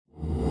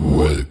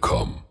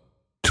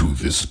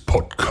this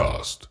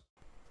podcast.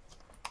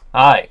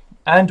 Hi,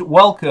 and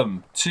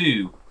welcome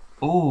to...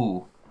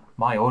 Ooh,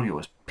 my audio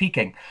is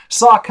peaking.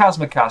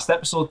 Sarcasmicast,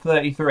 episode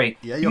 33.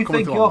 Yeah, you're you coming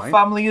think through your all right.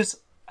 family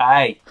is...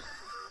 Aye.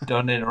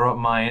 Don't interrupt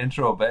my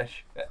intro,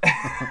 bish.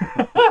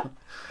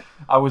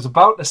 I was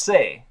about to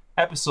say,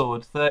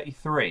 episode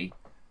 33.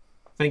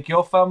 Think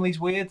your family's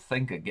weird?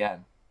 Think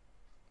again.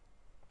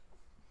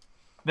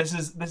 This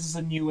is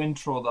a new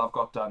intro that I've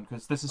got done,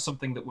 because this is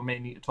something that we may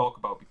need to talk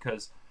about,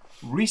 because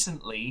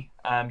recently,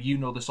 you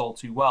know this all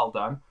too well,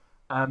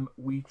 Dan,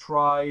 we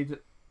tried,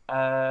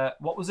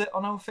 what was it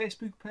on our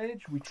Facebook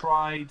page? We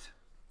tried...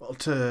 Well,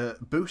 to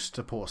boost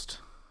a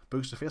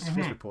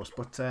Facebook post,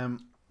 but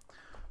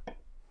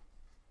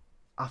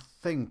I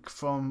think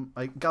from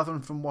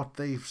gathering from what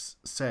they've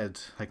said,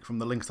 from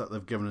the links that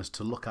they've given us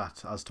to look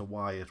at as to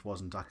why it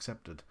wasn't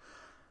accepted,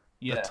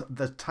 Yeah.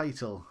 the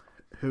title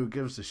 "Who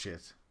Gives a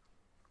Shit,"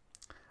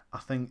 I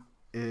think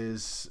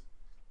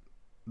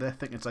they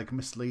think it's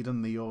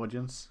misleading the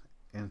audience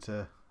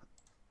into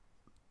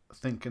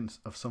thinking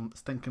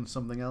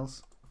something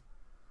else.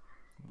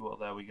 Well,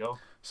 there we go.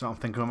 So I'm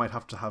thinking we might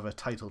have to have a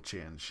title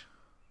change.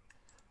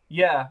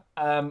 Yeah,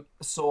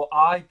 so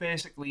I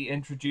basically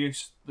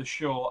introduced the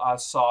show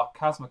as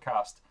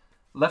Sarcasmicast,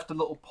 left a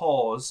little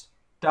pause,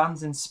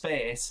 Dan's in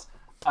space.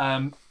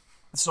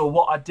 So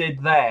what I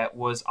did there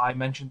was I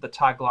mentioned the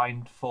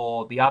tagline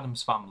for the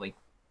Addams Family.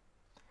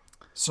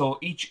 So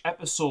each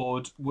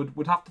episode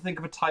would have to think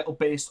of a title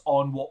based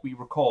on what we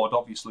record.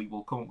 Obviously,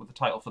 we'll come up with a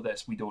title for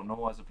this. We don't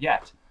know as of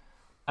yet.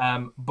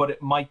 But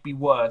it might be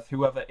worth,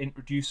 whoever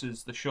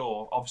introduces the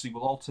show, obviously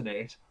will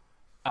alternate,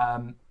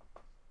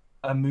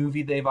 a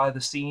movie they've either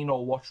seen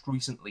or watched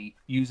recently,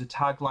 use a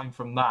tagline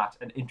from that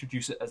and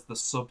introduce it as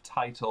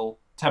the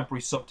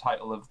temporary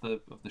subtitle of the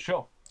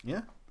show.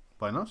 Yeah,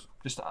 why not?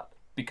 Just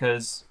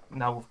because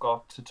now we've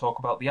got to talk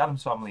about the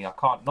Addams Family. I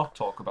can't not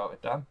talk about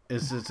it, Dan.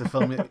 Is it a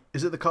film?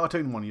 Is it the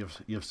cartoon one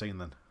you've seen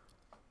then?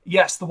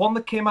 Yes, the one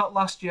that came out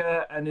last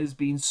year and has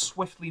been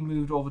swiftly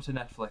moved over to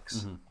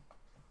Netflix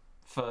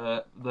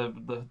for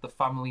the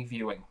family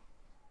viewing.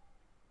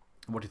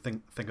 What do you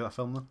think of that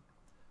film then?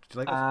 Did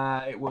you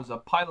like It was a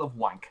pile of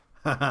wank.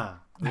 it?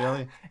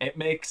 Really? It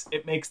makes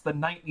the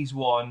 90s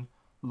one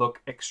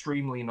look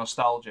extremely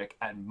nostalgic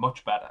and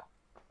much better.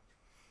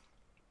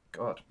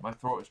 God, my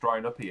throat is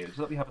drying up here. Just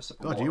let me have a sip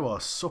of God, water. you are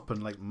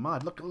supping like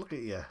mad. Look at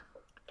you,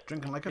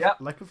 drinking like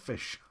a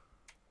fish.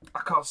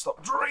 I can't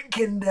stop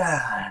drinking,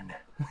 Dan.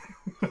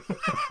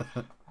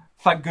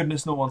 Thank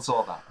goodness no one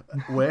saw that.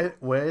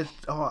 Where?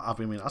 Oh, I've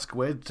been meaning to ask.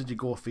 Where did you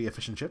go for your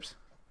fish and chips?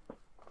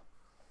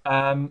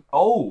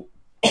 Oh,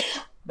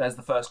 there's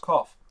the first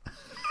cough.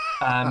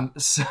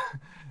 So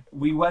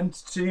we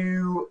went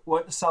to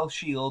South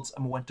Shields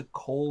and we went to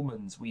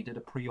Coleman's. We did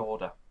a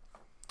pre-order.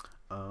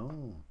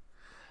 Oh.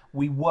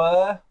 We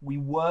were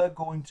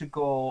going to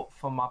go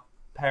for my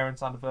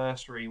parents'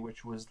 anniversary,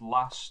 which was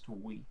last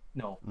week.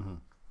 No,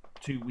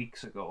 2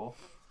 weeks ago.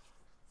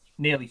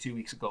 Nearly 2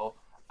 weeks ago.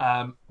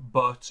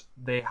 But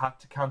they had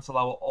to cancel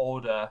our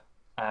order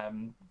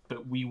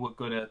that we were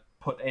going to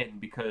put in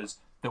because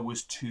there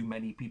was too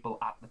many people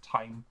at the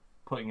time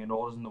putting in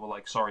orders, and they were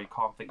like, sorry,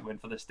 can't fit you in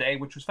for this day,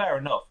 which was fair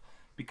enough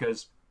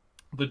because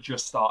they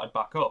just started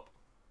back up.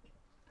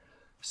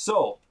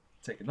 So,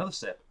 take another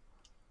sip.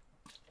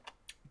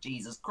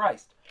 Jesus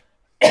Christ.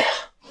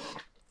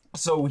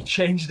 So we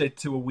changed it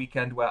to a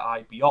weekend where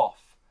I'd be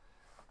off,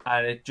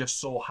 and it just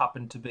so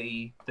happened to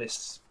be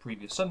this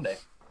previous Sunday.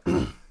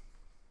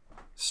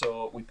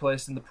 So we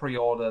placed in the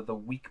pre-order the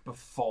week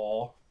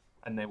before,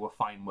 and they were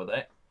fine with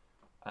it.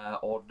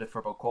 Ordered it for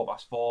about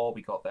 4:15.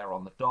 We got there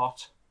on the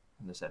dot,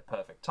 and they said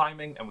perfect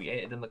timing, and we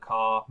ate it in the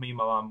car. Me and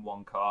my mum,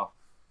 one car.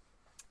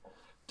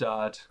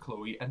 Dad,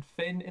 Chloe, and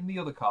Finn in the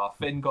other car.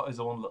 Finn got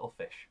his own little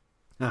fish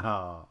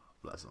Oh,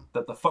 bless him.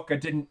 that the fucker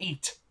didn't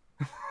eat.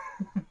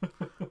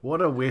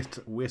 What a waste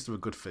of a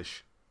good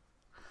fish.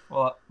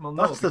 Well, no,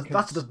 That's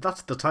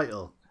because- the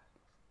title.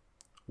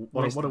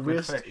 What Waste a of a good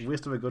waste fish.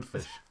 waste of a good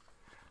fish.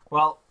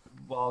 Well,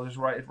 I'll just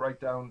write it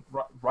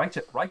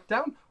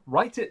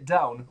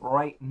down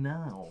right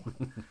now.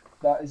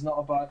 That is not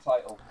a bad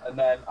title. And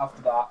then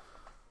after that,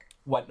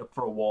 went up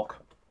for a walk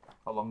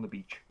along the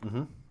beach.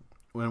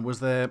 When was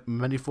there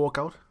many folk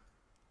out?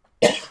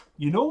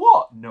 You know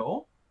what?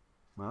 No.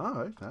 All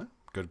right, yeah.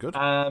 Good.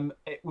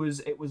 It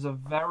was a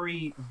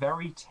very,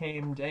 very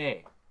tame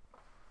day.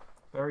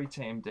 Very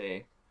tame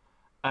day.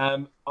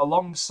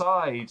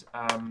 Alongside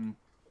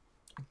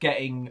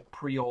getting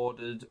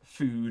pre-ordered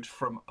food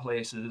from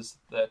places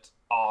that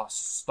are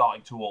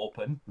starting to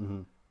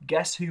open.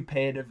 Guess who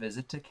paid a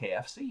visit to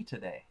KFC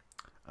today?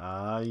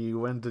 You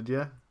went, did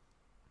you?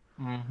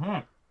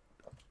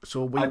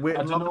 So we I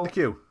waiting don't long in know. the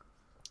queue.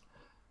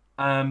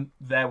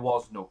 There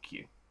was no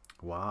queue.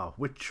 Wow.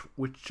 Which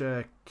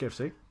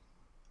KFC?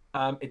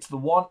 It's the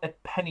one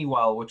at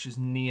Pennywell, which is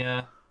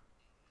near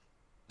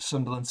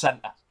Sunderland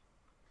Centre.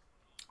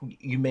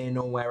 You may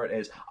know where it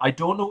is. I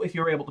don't know if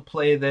you're able to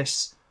play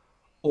this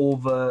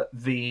over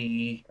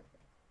the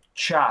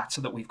chat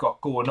that we've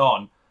got going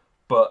on,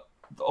 but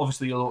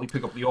obviously you'll only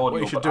pick up the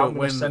audio, but I'm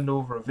going to send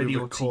over a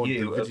video to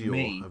you of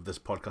me of this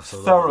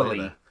podcast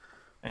thoroughly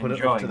put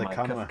it up to enjoying the my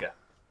camera. Kafka.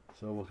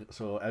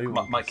 So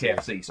everyone My can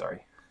KFC, see.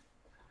 sorry.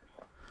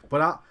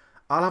 But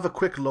I'll have a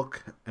quick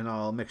look and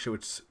I'll make sure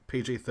it's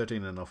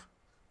PG-13 enough.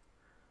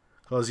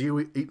 Because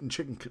eating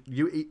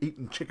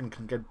chicken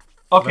can get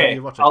Okay, very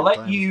erotic I'll at let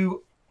times.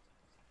 you.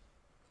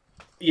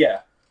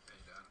 Yeah.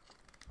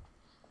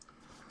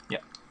 Yeah.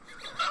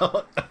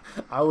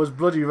 I was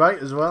bloody right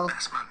as well.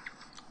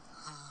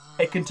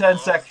 It can turn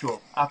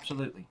sexual,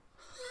 absolutely.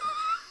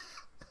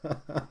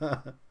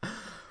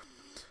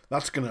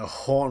 That's gonna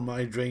haunt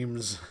my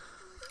dreams.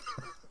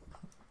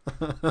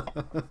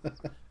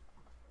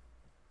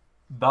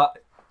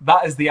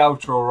 That is the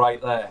outro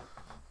right there.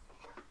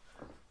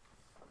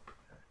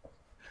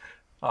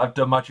 I've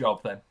done my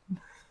job then.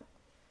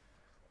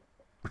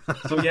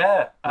 So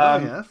yeah,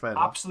 yeah, fair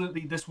enough.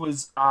 absolutely. This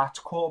was at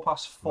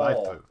 4:15. Right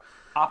through.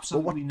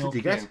 Absolutely Well, no what did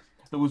you queue. get?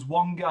 There was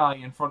one guy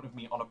in front of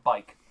me on a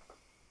bike.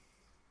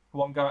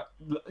 One guy,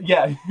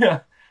 yeah,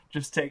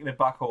 just taking it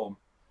back home.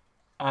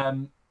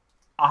 I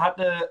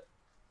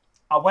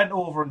went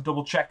over and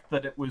double checked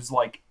that it was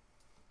like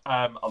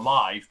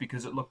alive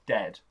because it looked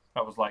dead.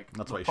 I was like,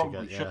 That's what you probably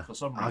should get. shut Yeah, for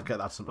some reason. I'll get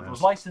that But something there was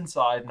else. lights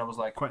inside, and I was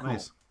like, Quite cool.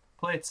 nice.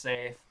 Play it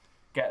safe.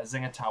 Get a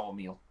Zinger Tower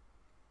meal.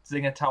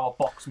 Zinger Tower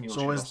box meal.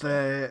 So is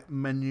the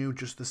menu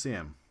just the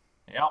same?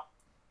 Yeah.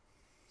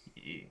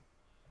 Yeah.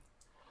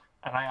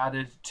 And I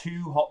added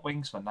 2 hot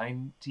wings for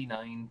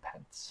 99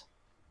 pence.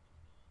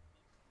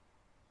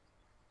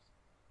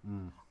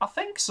 I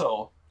think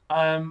so.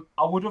 I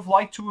would have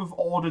liked to have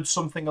ordered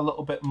something a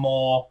little bit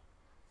more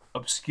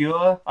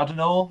obscure. I don't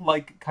know,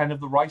 like kind of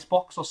the rice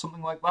box or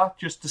something like that,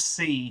 just to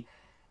see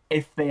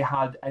if they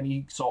had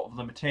any sort of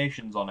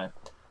limitations on it.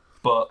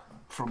 But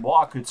from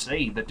what I could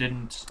see, they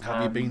didn't.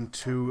 Have you been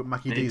to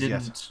Mackie They D's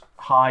didn't yet?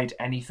 hide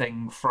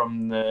anything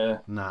from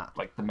the Nah.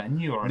 like the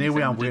menu or No, anything.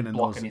 we aren't They didn't winning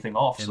block those- anything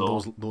off. in So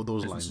those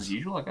business lines. as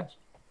usual, I guess.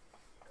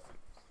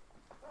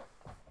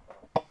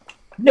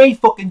 Nay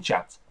fucking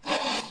chat.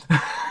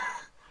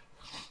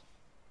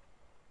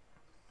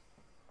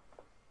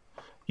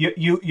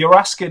 You're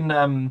asking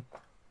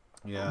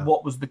Yeah.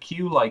 what was the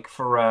queue like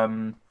for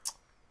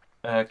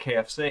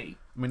KFC?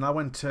 I mean, I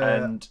went to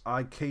And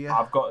IKEA.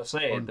 I've got to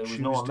say on there was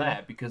no one Tuesday.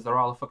 there because they're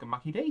all the fucking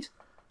Mackie D's.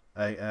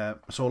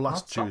 So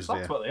last Tuesday,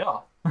 That's what they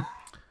are.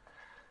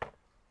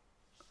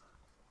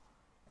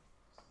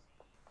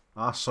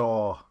 I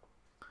saw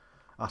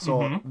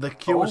the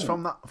queue was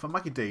from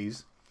Mackie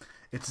D's.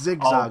 It Oh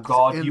zigzags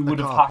god, in you the would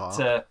have car had park,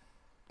 to.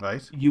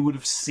 right? You would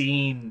have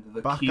seen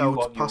the Back queue out on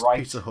your past right.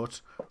 Pizza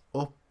Hut,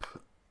 up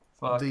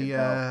Fucking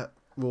hell.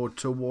 the road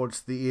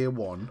towards the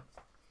A1,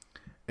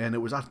 and it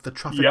was at the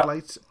traffic Yep.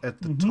 light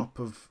at the top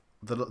of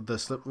the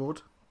slip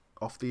road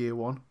off the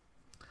A1.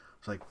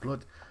 It's like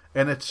blood,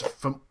 and it's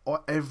from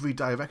every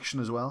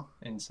direction as well.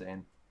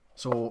 Insane.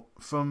 So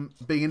from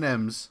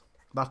B&M's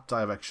that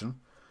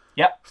direction,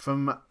 Yep,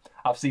 from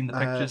I've seen the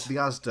pictures. the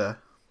Asda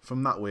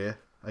from that way,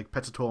 like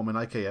Petatorm and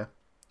IKEA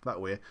that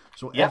way.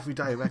 So Yep. every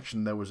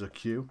direction there was a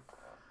queue.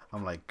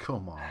 I'm like,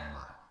 come on.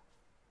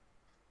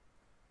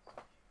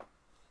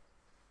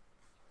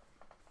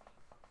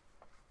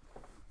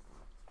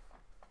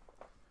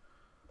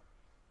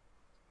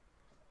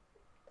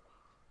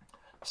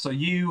 So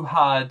you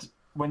had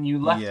when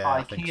you left Yeah,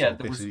 I think IKEA, so.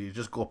 there was Basically, you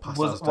just go past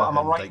was Asda well, am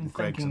I and right like in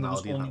Greggs thinking and there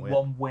was Aldi and only that way.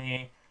 one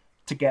way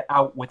to get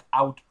out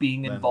without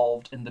being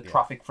involved in the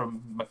traffic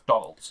from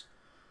McDonald's?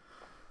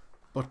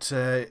 But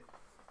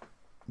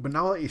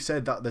now that you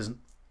said that, there's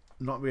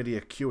not really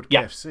a queue at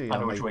Yeah, KFC. I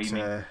know which way you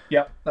mean. Uh,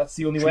 Yep, that's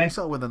the only should we way.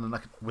 sell within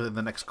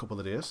the next couple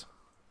of days?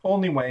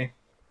 Only way.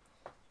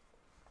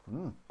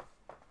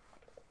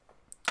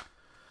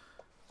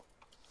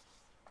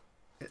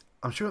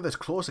 I'm sure there's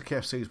closer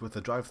KFCs with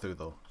the drive-through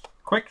though.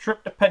 Quick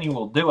trip to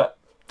Pennywood, do it.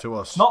 To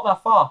us, Not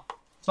that far.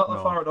 It's not that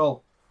No. far at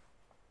all.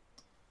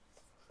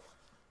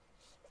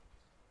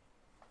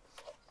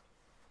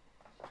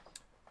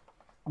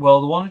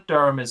 Well, the one at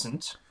Durham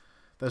isn't.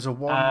 there's a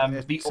one.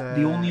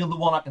 The only other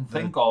one I can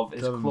think of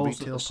is Durham close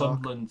to Retail the Park.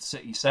 Sunderland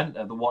city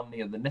centre, the one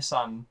near the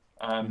Nissan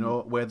you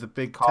know where the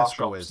big car Tesco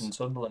shops is. in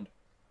Sunderland.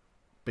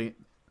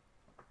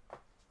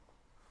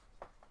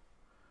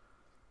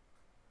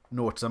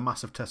 No, it's a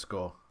massive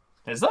Tesco.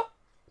 Is that?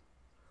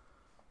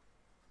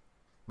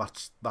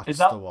 That's Is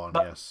that the one.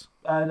 that- Yes.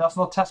 That's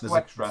not Tesco There's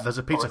Extra. there's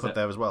a or Pizza is Hut it?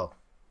 there as well.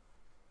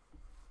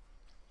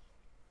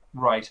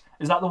 Right.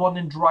 Is that the one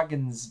in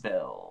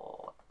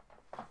Dragonsville?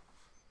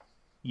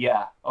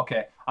 Yeah.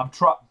 Okay.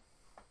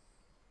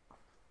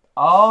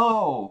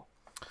 Oh.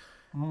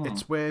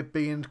 It's where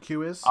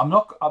B&Q is.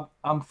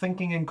 I'm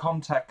thinking in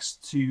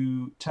context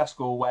to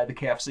Tesco where the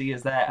KFC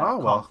is there. And Oh, I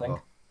can't well, think.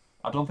 well.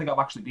 I don't think I've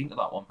actually been to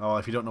that one. Oh,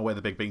 if you don't know where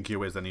the big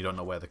B&Q is, then you don't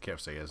know where the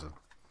KFC is.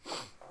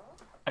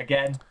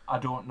 Again, I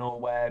don't know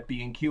where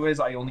B&Q is.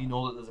 I only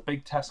know that there's a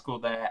big Tesco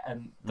there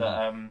and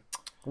the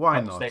Why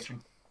pump not?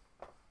 station.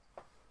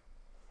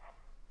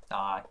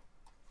 Aye.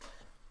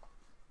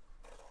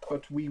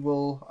 But I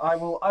will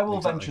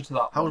Exactly. venture to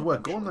that. How's one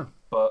work going eventually. then?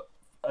 But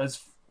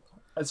as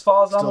As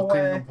far as I'm Still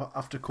cleaning aware, up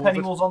after COVID.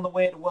 Pennywell's on the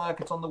way to work.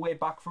 It's on the way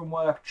back from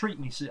work. Treat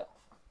myself.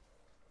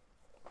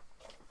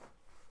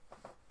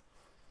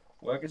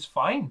 Work is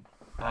fine.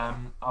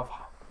 I'm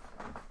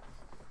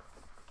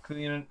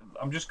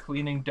just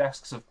cleaning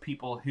desks of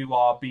people who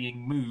are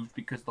being moved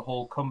because the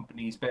whole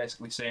company's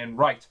basically saying,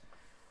 right,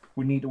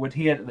 we need to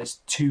adhere to this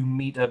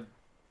 2-meter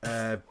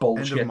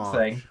bullshit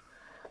thing.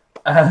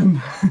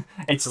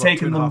 It's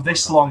taken them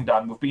this long,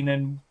 Dan. We've been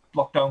in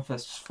lockdown for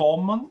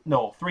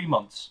 3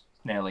 months,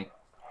 nearly.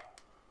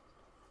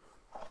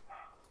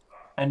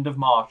 End of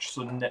March,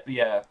 so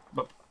yeah,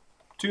 but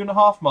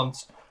 2.5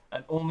 months.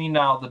 And only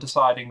now they're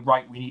deciding,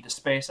 right, we need to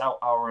space out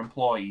our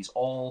employees,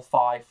 all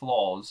 5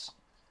 floors.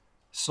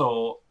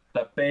 So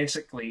that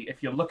basically,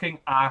 if you're looking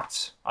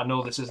at, I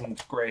know this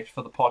isn't great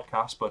for the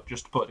podcast, but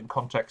just to put it in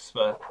context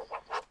for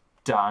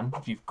Dan,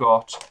 you've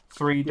got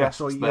 3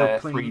 desks there,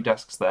 3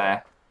 desks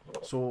there.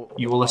 So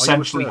you will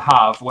essentially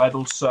have, where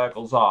those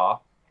circles are,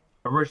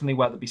 originally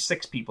where there'd be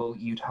 6 people,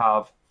 you'd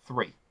have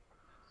 3.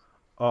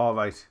 Oh,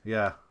 right,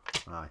 yeah.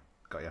 Aye,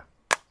 got you.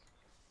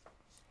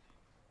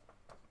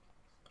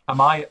 Am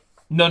I?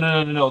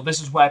 No.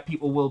 This is where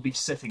people will be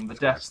sitting, the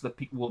desks that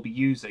people will be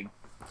using.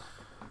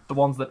 The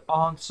ones that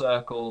aren't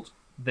circled,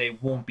 they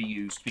won't be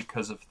used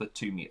because of the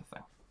 2-meter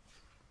thing.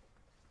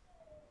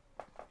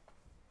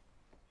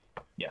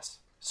 Yes.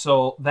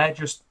 So they're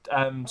just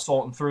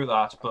sorting through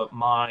that, but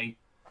my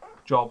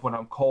job when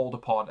I'm called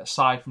upon,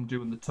 aside from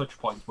doing the touch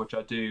points, which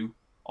I do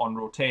on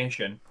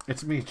rotation,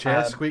 it's me,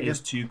 chair squeaking, is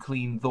to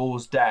clean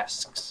those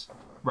desks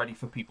ready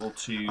for people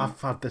to...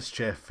 I've had this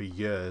chair for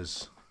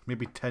years.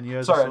 Maybe 10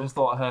 years Sorry, or so. I just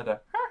thought I heard a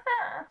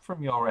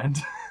from your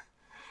end.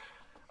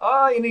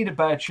 Oh, you need a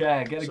better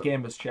chair. Get a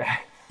gamer's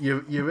chair.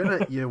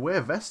 You wear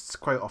vests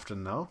quite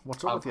often now.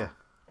 What's up with you?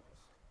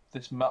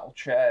 This metal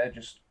chair,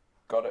 just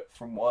got it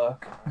from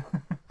work.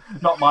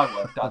 Not my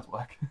work, Dad's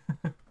work.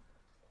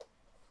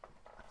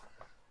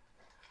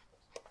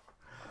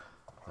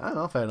 I don't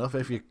know, fair enough.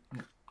 If you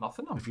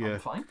Nothing, I'm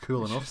fine.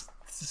 Cool enough.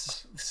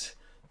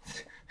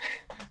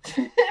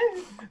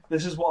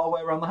 This is what I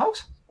wear around the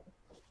house.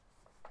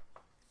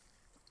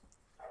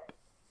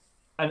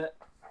 And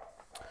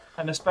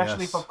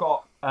especially if I've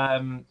got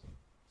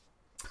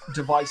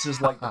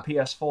devices like the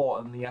PS4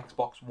 and the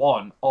Xbox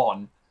One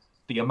on,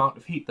 the amount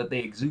of heat that they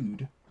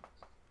exude,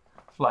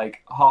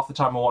 like half the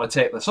time I want to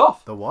take this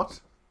off. The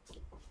what?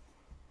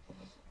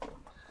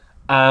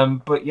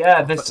 But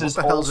yeah, this is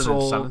the hell's an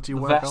also insanity the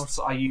workout? vests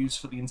I use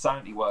for the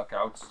insanity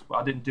workouts.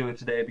 I didn't do it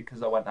today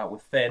because I went out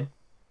with Finn.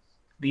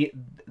 The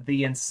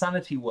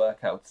insanity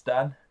workouts,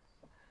 Dan.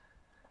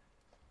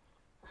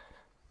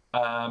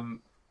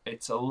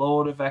 It's a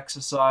load of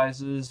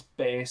exercises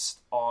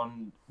based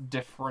on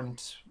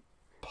different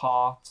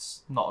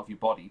parts, not of your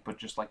body, but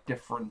just like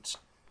different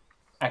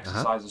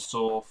exercises.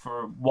 So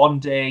for one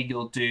day,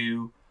 you'll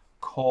do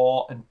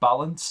core and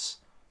balance.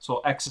 So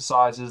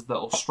exercises that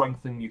will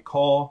strengthen your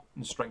core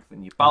and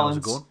strengthen your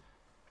balance.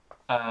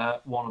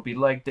 One will be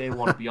leg day,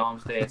 one will be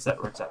arms day,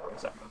 etc., etc.,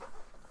 etc.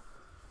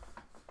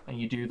 And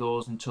you do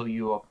those until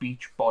you are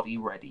beach body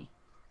ready.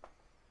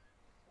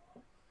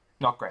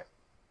 Not great.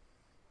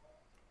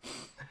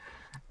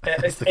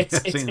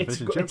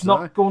 It's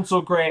not going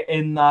so great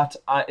in that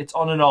it's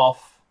on and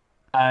off,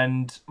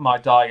 and my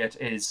diet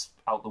is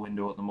out the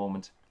window at the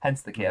moment.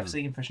 Hence the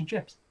KFC and fish and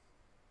chips.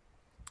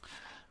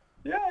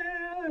 Yeah.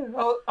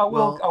 I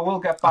will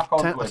get back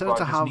onto it, but I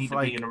just need to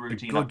be in a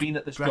routine. I've been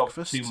at this job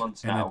for 2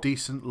 months now, and a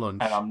decent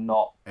lunch, and I'm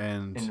not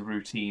in a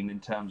routine in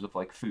terms of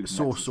like food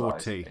and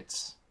exercise. Tea.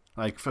 It's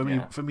like for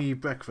me,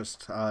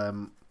 breakfast. I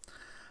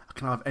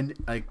can have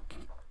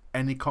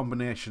any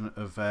combination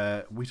of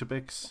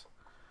Weetabix,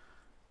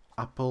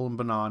 apple and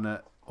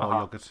banana, or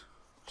yogurt.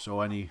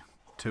 So any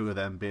 2 of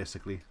them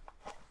basically.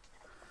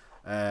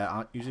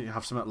 I usually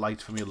have something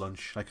light for me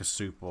lunch, like a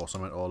soup or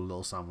something, or a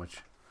little sandwich.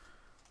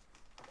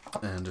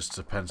 And just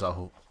depends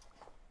on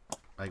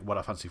what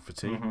I fancy for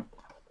tea.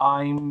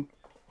 Oh,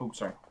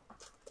 sorry.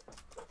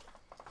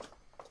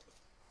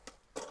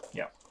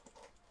 Yeah.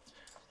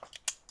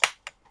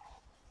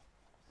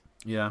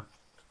 Yeah.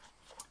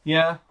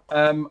 Yeah.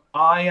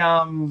 I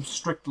am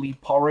strictly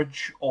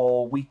porridge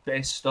or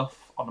wheat-based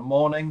stuff on the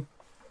morning.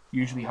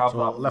 Usually have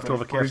that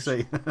leftover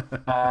KFC.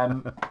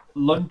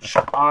 Lunch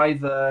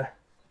either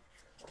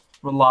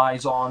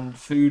relies on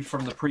food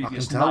from the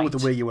previous night. I can tell with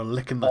the way you were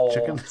licking that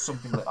chicken.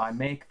 Something that I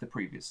make the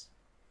previous.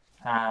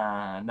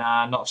 Nah,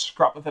 not a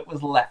scrap of it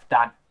was left,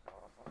 Dad.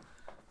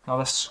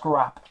 Not a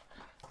scrap.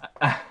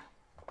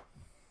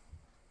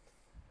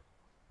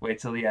 Wait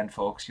till the end,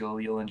 folks.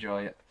 You'll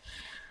enjoy it.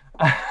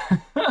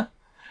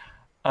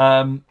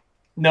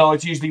 No,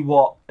 it's usually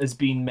what has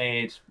been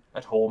made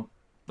at home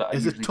that I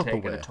usually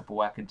take in a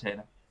Tupperware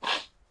container.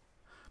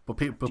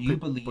 Do you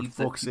believe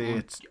folks say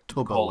it's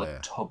Tupperware? Call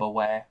it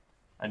Tupperware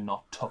and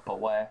not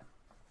Tupperware?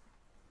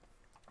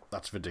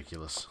 That's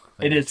ridiculous.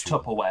 It is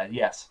Tupperware,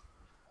 yes.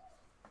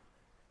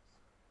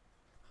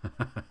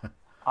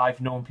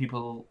 I've known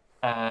people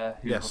who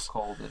have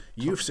called it Tupperware.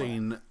 You've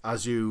seen,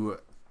 as you...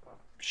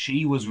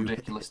 She was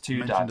ridiculous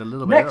too, Dad. A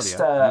little bit Next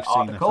earlier,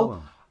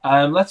 article,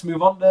 Let's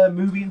move on to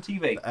movie and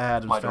TV. The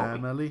Addams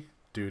Family.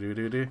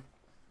 Do.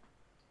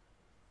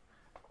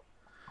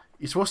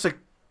 You're supposed to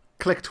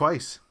click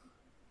twice.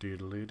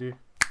 Doodle-doo.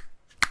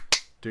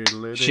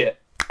 Doodle-doo.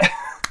 Shit.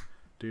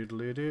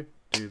 Doodle-doo.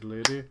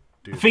 Doodle-doo.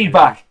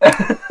 Feedback.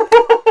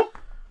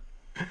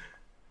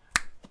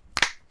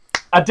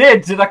 I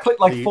did. Did I click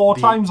like 4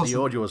 times or something?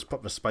 The audio was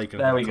proper spiking.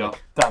 There we go.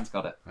 Dan's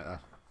got it.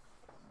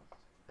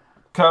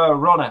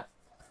 Corona.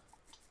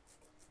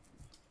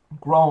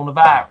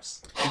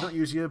 Coronavirus. Do you not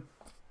use your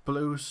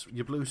blue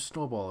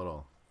snowball at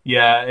all?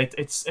 Yeah,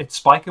 it's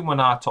spiking when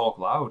I talk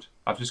loud.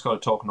 I've just got to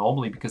talk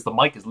normally because the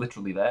mic is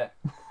literally there.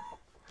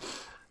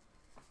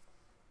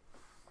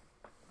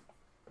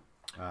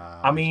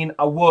 I mean,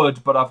 I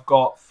would, but I've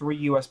got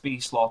 3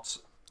 USB slots.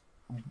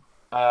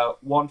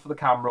 One for the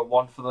camera,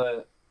 one for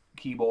the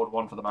keyboard,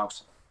 one for the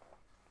mouse.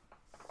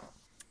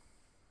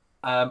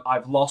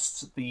 I've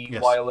lost the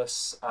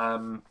wireless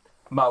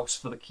mouse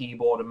for the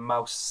keyboard and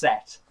mouse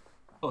set.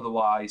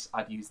 Otherwise,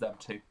 I'd use them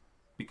too,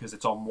 because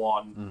it's on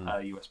one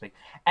USB.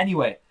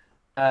 Anyway,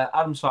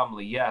 Addams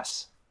Family,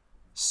 yes.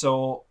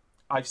 So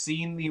I've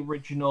seen the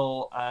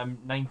original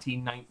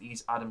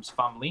 1990s Addams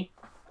Family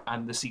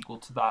and the sequel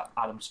to that,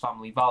 Addams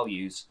Family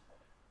Values.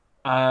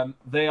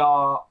 They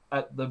are,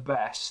 at the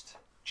best,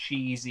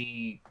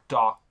 cheesy,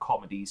 dark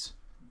comedies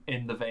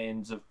in the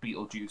veins of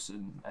Beetlejuice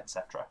and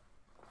etc.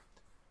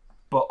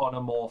 But on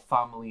a more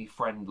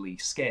family-friendly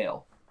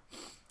scale.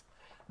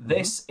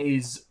 This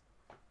is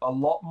a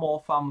lot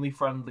more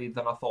family-friendly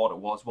than I thought it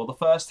was. Well, the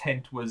first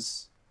hint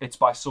was it's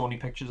by Sony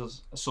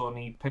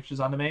Pictures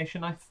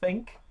Animation, I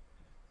think.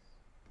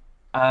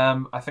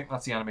 I think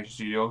that's the animation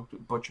studio.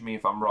 Butcher me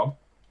if I'm wrong.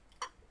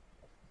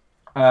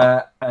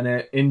 And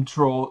an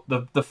intro.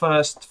 The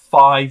first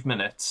 5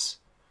 minutes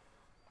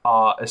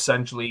are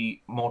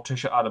essentially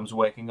Morticia Addams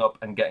waking up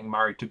and getting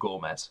married to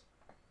Gomez,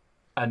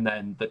 and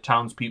then the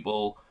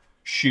townspeople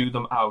shoo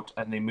them out,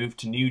 and they move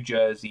to New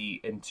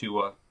Jersey into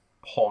a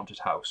haunted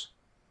house.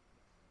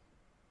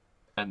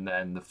 And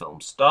then the film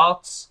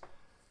starts,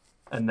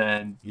 and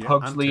then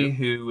Pugsley,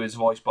 who is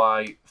voiced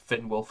by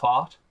Finn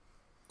Wolfhard.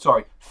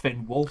 Sorry,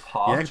 Finn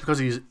Wolfhard. Yeah, because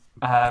he's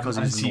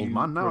an old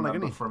man now,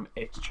 remember from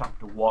It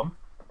Chapter 1.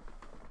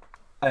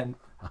 And,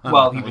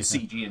 well, he was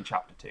CG in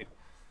Chapter 2.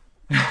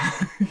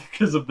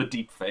 Because of the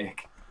deep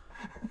fake.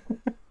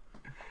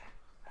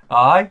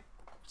 Aye.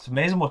 It's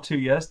amazing what 2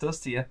 years does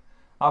to you.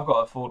 I've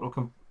got a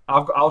photo...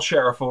 I'll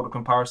share a photo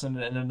comparison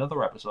in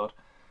another episode.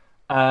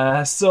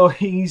 So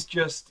he's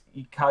just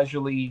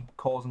casually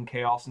causing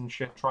chaos and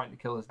shit, trying to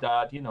kill his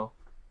dad. You know,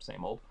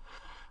 same old.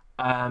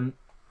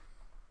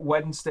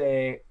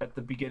 Wednesday, at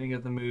the beginning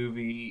of the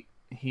movie,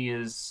 he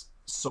is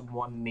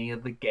someone near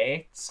the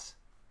gates.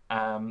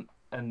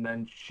 And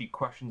then she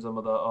questions her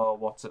mother, "Oh,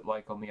 what's it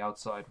like on the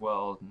outside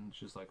world?" And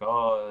she's like,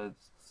 "Oh,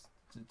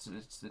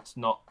 it's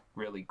not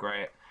really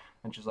great."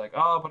 And she's like,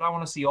 "Oh, but I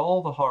want to see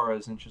all the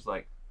horrors." And she's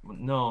like,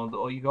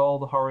 "No, you got all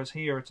the horrors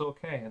here. It's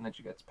okay." And then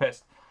she gets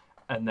pissed,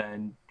 and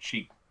then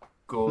she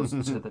goes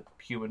to the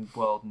human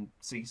world and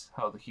sees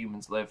how the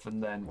humans live.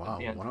 And then at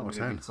the end of the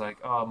movie, it's like,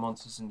 "Oh,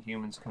 monsters and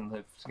humans can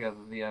live together."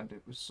 At the end,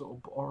 it was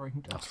so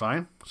boring. That's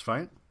fine.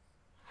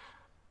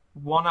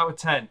 1 out of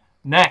 10.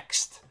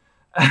 Next.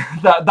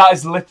 that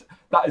is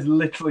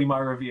literally my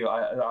review.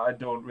 I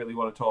don't really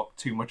want to talk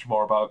too much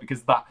more about it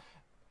because that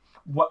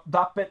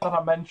bit that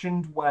I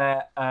mentioned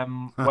where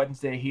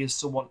Wednesday hears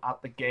someone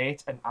at the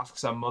gate and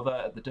asks her mother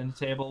at the dinner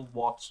table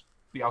what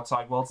the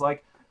outside world's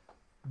like.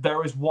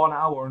 There is 1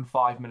 hour and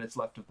 5 minutes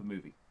left of the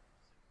movie.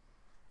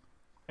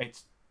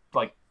 It's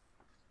like,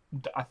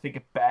 I think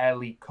it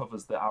barely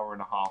covers the hour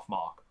and a half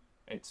mark.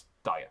 It's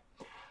dire.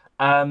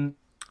 I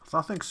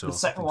think so. The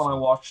second one I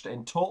watched,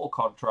 in total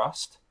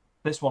contrast.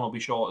 This one will be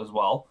short as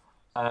well.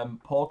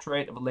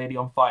 Portrait of a Lady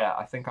on Fire.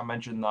 I think I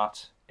mentioned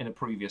that in a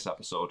previous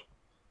episode.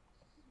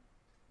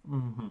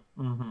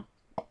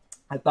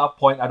 At that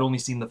point, I'd only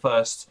seen the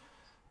first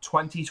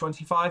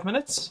 20-25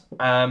 minutes.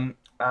 And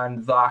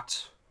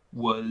that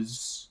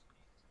was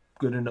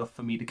good enough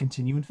for me to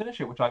continue and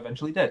finish it, which I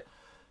eventually did.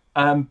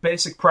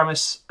 Basic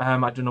premise, I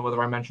don't know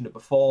whether I mentioned it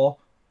before.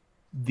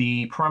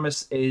 The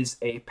premise is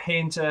a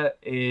painter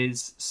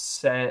is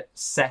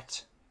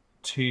set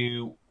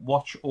to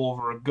watch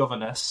over a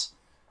governess.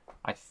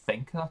 I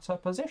think that's her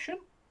position.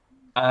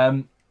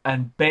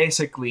 And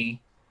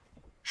basically,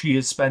 she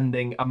is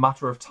spending a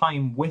matter of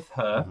time with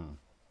her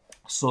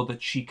so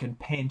that she can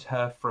paint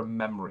her from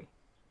memory,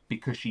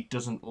 because she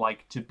doesn't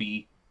like to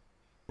be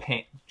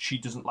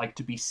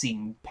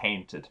seen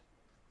painted.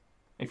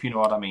 If you know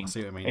what I mean. I see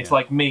what I mean. It's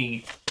like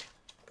me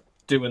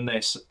doing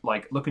this,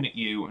 like looking at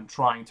you and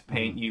trying to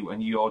paint you,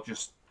 and you're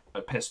just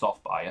pissed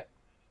off by it.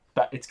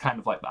 That it's kind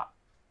of like that.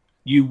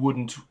 You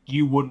wouldn't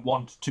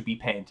want to be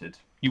painted.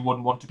 You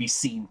wouldn't want to be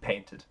seen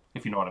painted,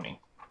 if you know what I mean.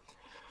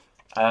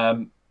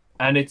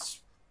 And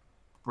it's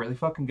really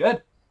fucking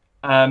good.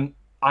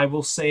 I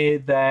will say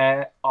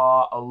there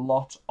are a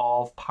lot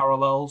of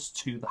parallels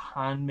to The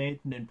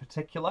Handmaiden in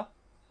particular.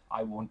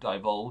 I won't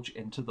divulge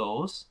into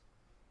those,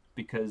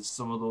 because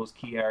some of those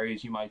key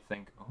areas you might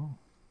think, oh,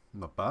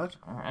 not bad.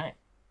 All right.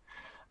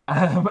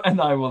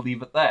 And I will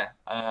leave it there.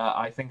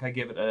 I think I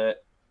give it a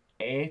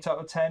 8 out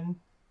of 10,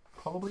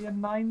 probably a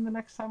 9 the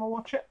next time I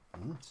watch it.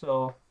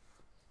 So,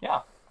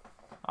 yeah,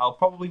 I'll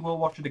probably will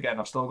watch it again.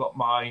 I've still got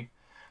my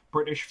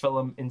British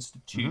Film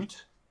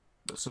Institute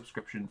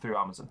subscription through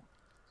Amazon.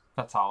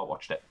 That's how I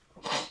watched it.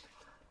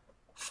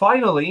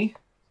 Finally,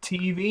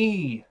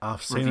 TV.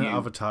 I've seen review. it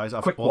advertised.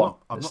 I've not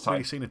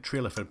really seen a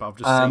trailer for it, but I've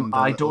just seen the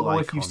I don't know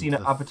if icon, you've seen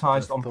it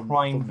advertised on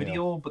Prime thumbnail.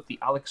 Video, but the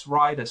Alex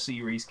Rider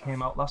series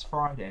came out last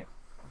Friday.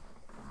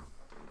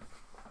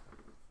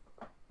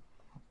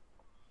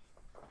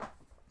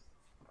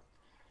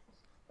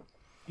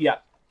 Yeah.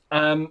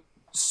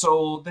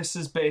 So this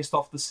is based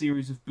off the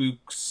series of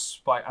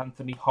books by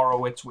Anthony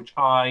Horowitz, which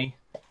I,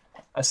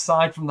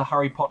 aside from the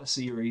Harry Potter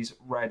series,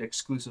 read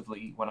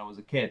exclusively when I was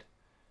a kid.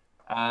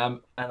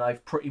 And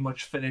I've pretty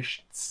much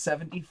finished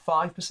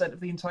 75% of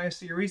the entire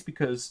series,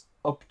 because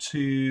up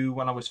to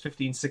when I was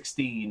 15,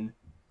 16,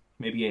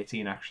 maybe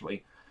 18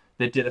 actually,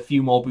 they did a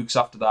few more books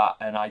after that,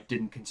 and I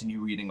didn't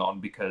continue reading on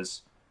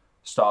because I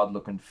started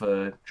looking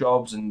for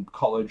jobs and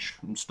college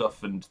and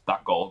stuff, and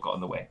that goal got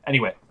in the way.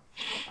 Anyway,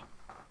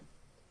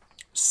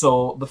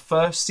 so the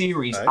first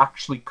series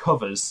actually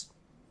covers...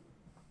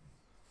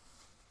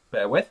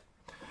 Bear with.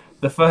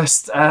 The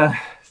first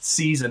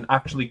season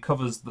actually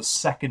covers the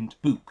second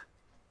book,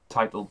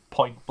 titled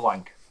Point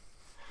Blank.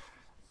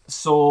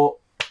 So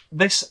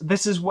this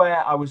is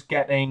where I was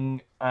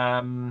getting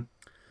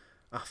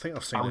I think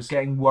I've seen it. I was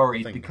getting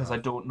worried because I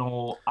didn't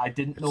know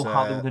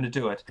how they were going to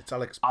do it. It's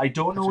Alex. I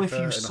don't know if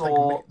you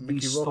saw the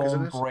Mickey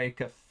Rourke,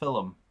 Stormbreaker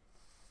film.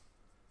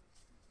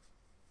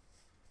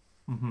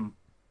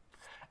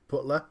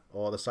 Butler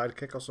or the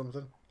sidekick or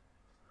something.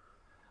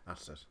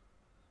 That's it.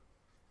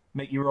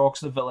 Mickey Rourke's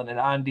the villain, and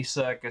Andy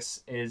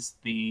Serkis is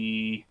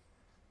the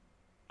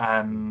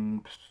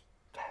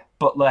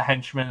butler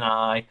henchman.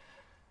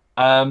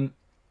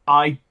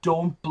 I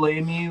don't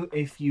blame you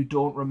if you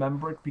don't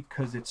remember it,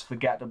 because it's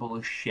forgettable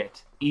as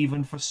shit,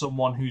 even for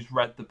someone who's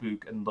read the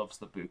book and loves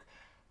the book.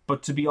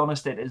 But to be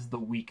honest, it is the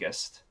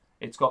weakest.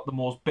 It's got the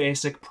most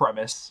basic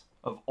premise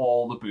of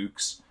all the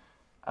books.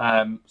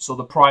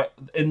 So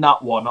in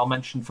that one, I'll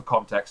mention for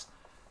context,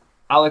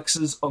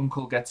 Alex's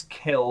uncle gets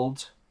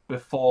killed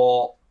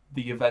before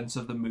the events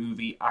of the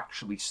movie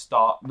actually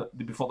start.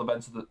 Before the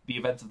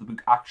events of the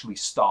book actually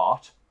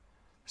start.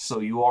 So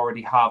you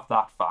already have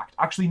that fact.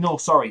 Actually, no,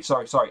 sorry,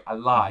 I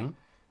lie.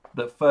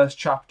 The first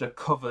chapter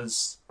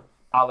covers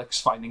Alex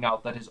finding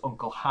out that his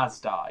uncle has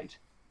died,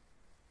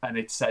 and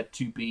it's said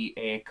to be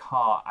a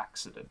car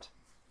accident.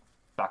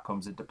 That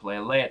comes into play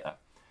later.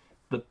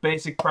 The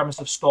basic premise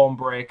of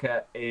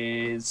Stormbreaker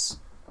is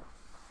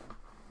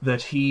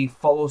that he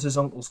follows his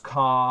uncle's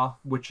car,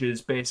 which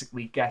is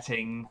basically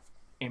getting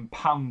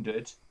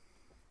impounded.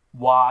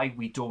 Why,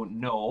 we don't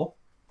know,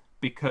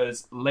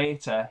 because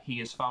later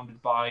he is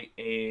founded by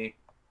a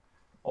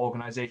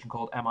organization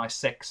called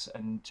MI6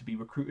 and to be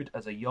recruited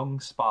as a young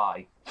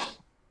spy.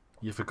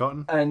 You've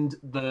forgotten? And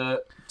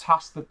the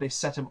task that they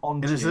set him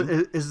onto is to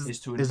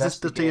investigate this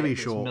the TV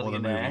show or the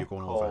movie you're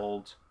going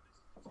called...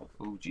 over?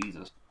 Oh,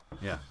 Jesus.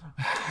 Yeah.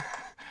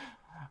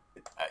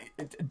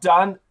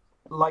 Dan,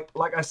 like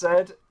I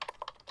said,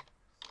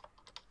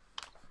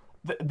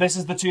 this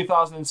is the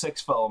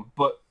 2006 film,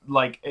 but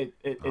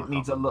it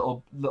needs a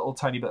little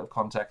tiny bit of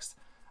context.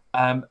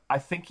 I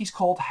think he's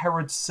called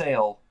Herod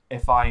Sale,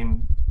 if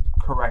I'm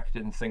correct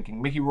in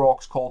thinking. Mickey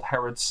Rourke's called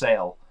Herod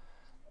Sale.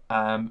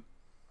 Yeah,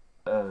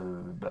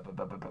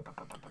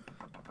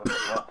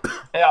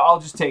 I'll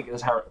just take it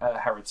as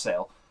Herod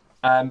Sale.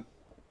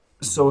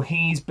 So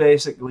he's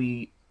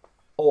basically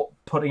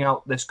putting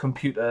out this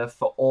computer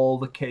for all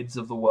the kids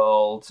of the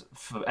world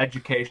for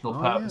educational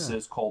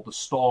purposes called the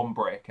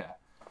Stormbreaker.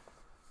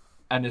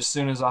 And as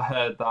soon as I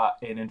heard that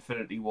in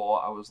Infinity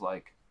War, I was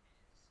like,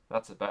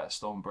 that's a better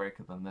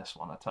Stormbreaker than this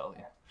one, I tell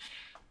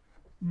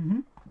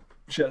you.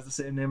 She has the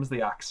same name as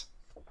the axe.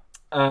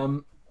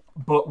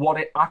 But what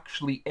it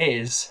actually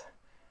is,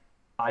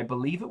 I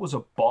believe it was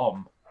a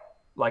bomb.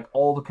 Like,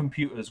 all the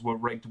computers were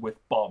rigged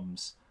with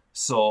bombs.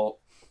 So,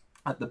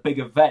 at the big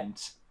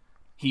event,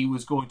 he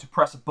was going to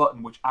press a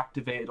button which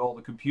activated all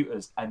the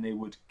computers, and they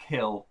would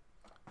kill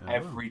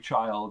every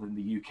child in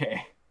the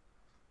UK.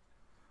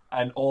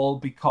 And all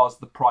because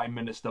the Prime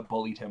Minister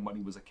bullied him when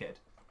he was a kid.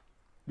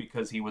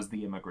 Because he was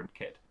the immigrant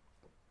kid.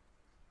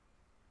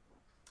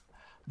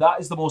 That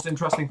is the most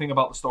interesting thing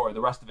about the story. The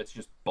rest of it's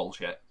just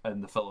bullshit.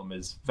 And the film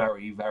is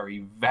very,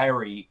 very,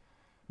 very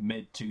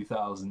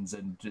mid-2000s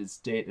and is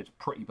dated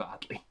pretty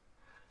badly.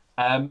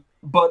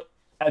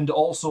 And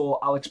also,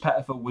 Alex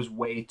Pettyfer was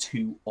way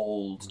too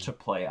old to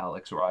play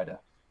Alex Rider.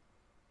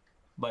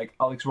 Like,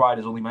 Alex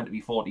Rider's only meant to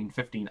be 14,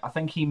 15. I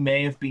think he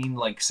may have been,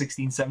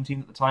 16,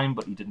 17 at the time,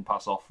 but he didn't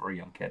pass off for a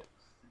young kid.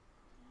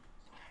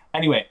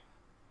 Anyway,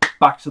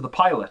 back to the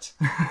pilot.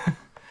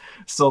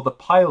 So the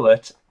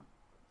pilot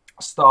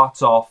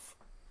starts off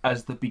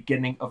as the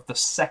beginning of the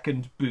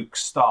second book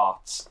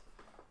starts.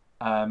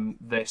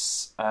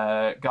 This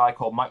guy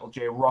called Michael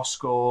J.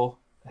 Roscoe,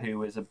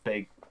 who is a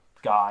big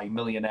guy,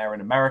 millionaire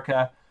in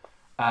America,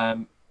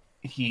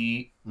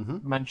 he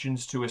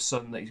mentions to his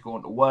son that he's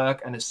going to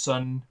work, and his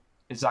son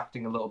is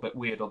acting a little bit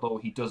weird, although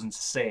he doesn't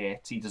say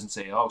it. He doesn't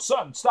say, "Oh,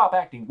 son, stop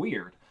acting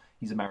weird."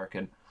 He's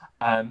American.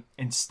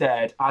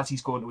 Instead, as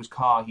he's going to his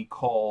car, he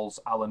calls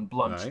Alan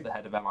Blunt, the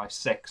head of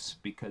MI6,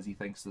 because he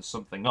thinks there's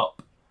something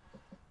up.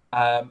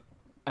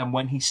 And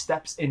when he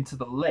steps into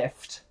the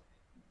lift,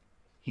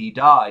 he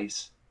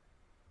dies.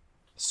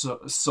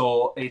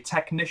 So a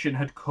technician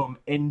had come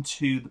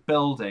into the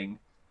building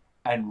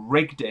and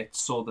rigged it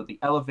so that the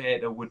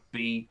elevator would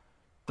be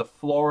the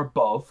floor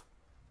above.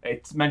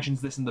 It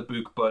mentions this in the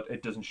book, but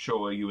it doesn't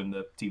show you in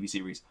the TV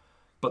series.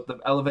 But the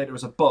elevator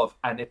is above,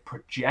 and it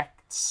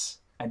projects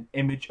an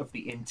image of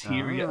the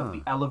interior of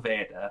the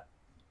elevator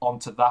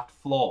onto that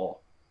floor.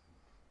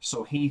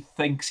 So he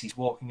thinks he's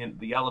walking into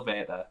the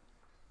elevator,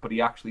 but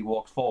he actually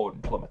walks forward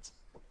and plummets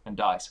and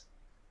dies.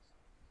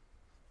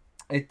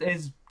 It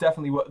is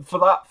definitely worth for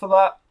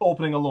that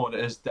opening alone.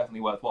 It is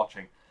definitely worth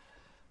watching.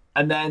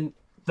 And then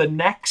the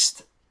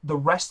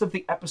rest of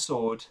the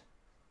episode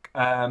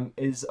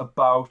is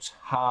about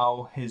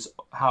how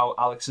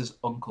Alex's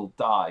uncle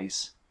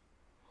dies.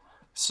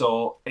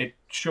 So it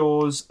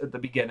shows at the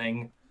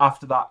beginning,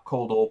 after that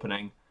cold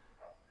opening,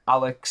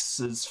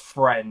 Alex's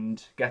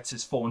friend gets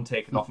his phone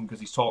taken off him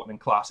because he's talking in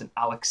class, and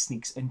Alex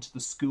sneaks into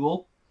the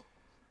school.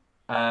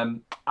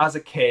 As a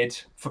kid,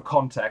 for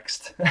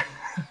context,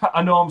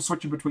 I know I'm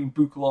switching between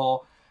book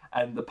lore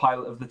and the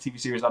pilot of the TV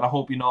series, and I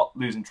hope you're not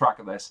losing track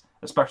of this,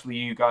 especially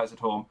you guys at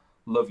home.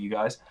 Love you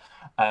guys,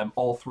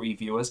 all three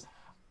viewers.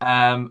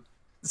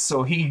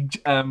 So he,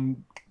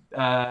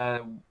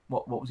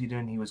 what was he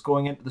doing? He was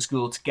going into the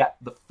school to get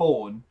the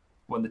phone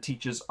when the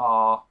teachers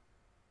are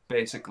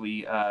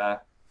basically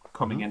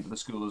coming into the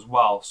school as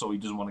well, so he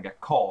doesn't want to get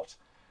caught.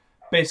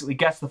 Basically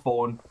gets the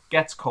phone,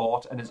 gets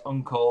caught, and his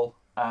uncle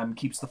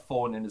keeps the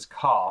phone in his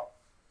car.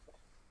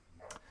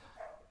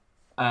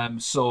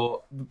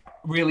 So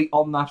really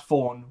on that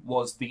phone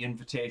was the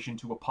invitation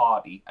to a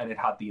party, and it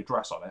had the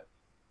address on it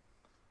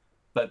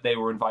that they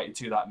were invited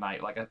to that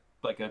night, like a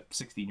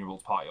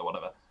 16-year-old party or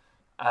whatever.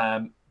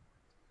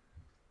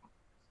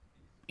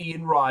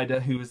 Ian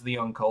Ryder, who is the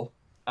uncle,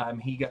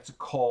 he gets a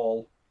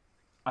call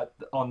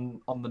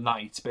on the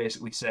night,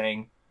 basically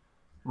saying,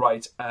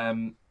 right,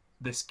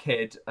 this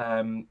kid,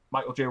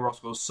 Michael J.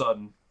 Roscoe's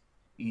son,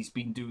 he's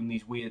been doing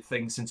these weird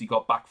things since he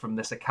got back from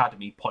this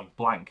academy, point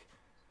blank.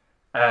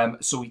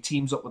 So he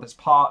teams up with his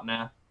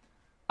partner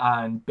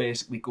and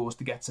basically goes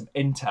to get some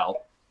intel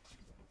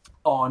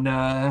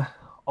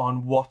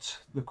on what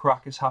the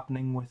crack is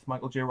happening with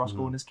Michael J.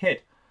 Roscoe and his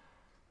kid.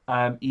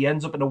 He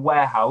ends up in a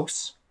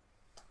warehouse,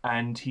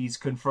 and he's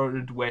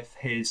confronted with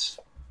his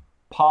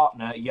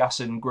partner,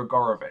 Yasin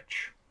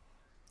Grigorovich.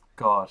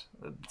 God,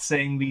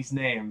 saying these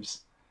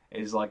names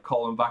is like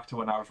calling back to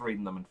when I was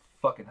reading them, and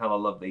fucking hell, I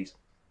love these.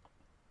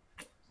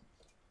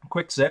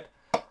 Quick sip.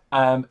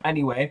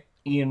 Anyway,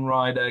 Ian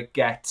Ryder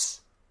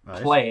gets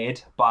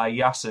played by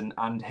Yasin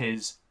and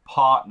his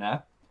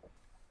partner,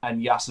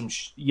 and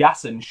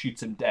Yasin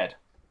shoots him dead,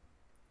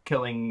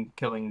 killing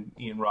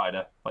Ian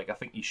Ryder. Like, I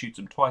think he shoots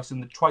him twice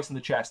in the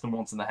chest and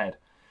once in the head.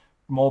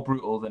 More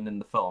brutal than in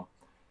the film.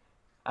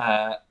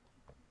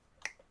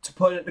 To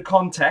put it into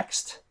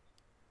context,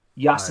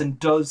 Yasin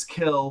does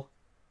kill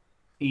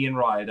Ian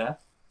Ryder,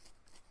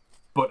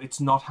 but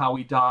it's not how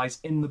he dies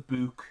in the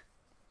book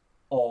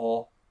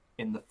or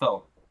in the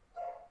film.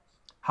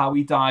 How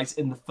he dies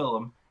in the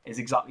film is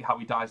exactly how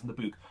he dies in the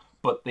book,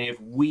 but they've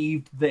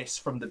weaved this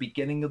from the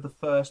beginning of the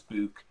first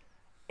book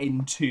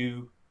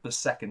into the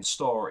second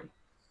story.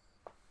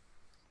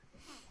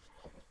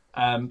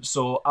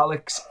 So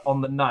Alex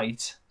on the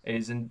night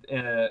is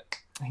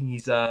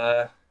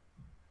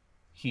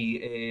he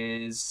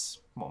is,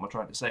 what am I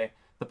trying to say?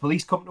 The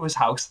police come to his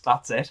house,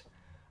 that's it,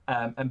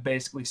 and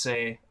basically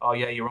say, oh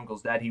yeah, your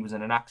uncle's dead, he was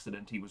in an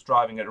accident, he was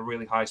driving at a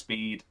really high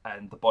speed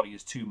and the body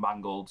is too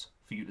mangled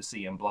for you to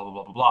see him, blah, blah,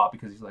 blah, blah, blah,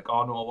 because he's like,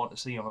 oh no, I want to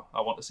see him, I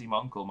want to see my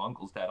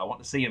uncle's dead, I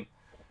want to see him.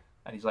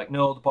 And he's like,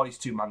 no, the body's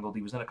too mangled,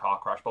 he was in a car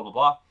crash, blah,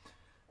 blah,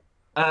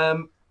 blah.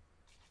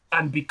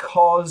 And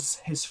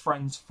because his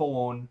friend's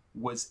phone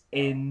was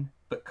in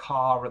the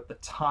car at the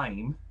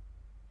time,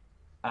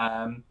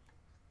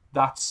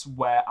 that's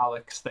where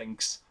Alex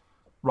thinks,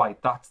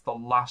 right, that's the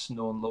last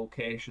known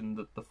location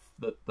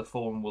that the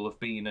phone will have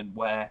been and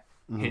where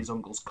his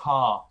uncle's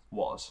car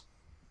was.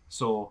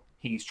 So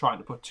he's trying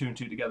to put two and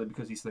two together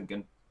because he's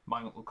thinking,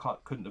 my uncle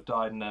couldn't have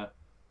died in a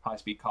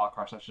high-speed car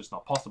crash, that's just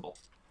not possible.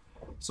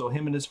 So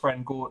him and his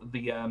friend go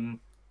to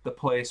the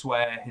place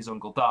where his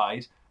uncle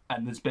died,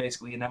 and there's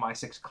basically an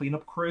MI6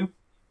 cleanup crew,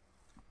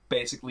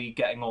 basically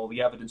getting all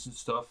the evidence and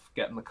stuff,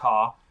 getting the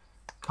car.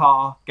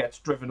 Car gets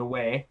driven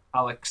away,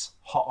 Alex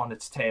hot on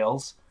its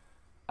tails,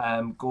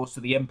 goes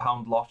to the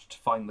impound lot to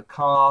find the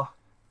car.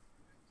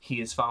 He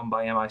is found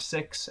by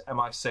MI6.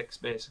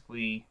 MI6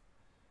 basically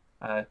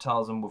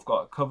tells him, we've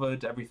got it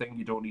covered, everything,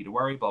 you don't need to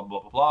worry, blah,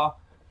 blah, blah, blah.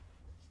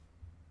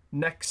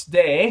 Next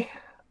day,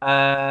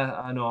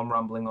 I know I'm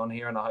rambling on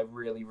here, and I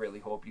really, really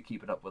hope you're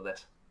keeping up with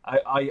this.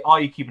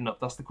 Are you keeping up?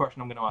 That's the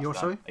question I'm going to ask.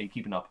 Sorry? Are you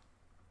keeping up?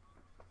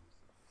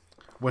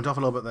 Went off a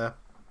little bit there.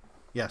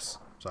 Yes,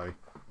 sorry.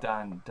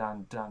 Dan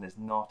is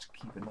not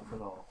keeping up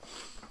at all.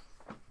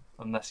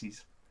 Unless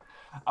he's...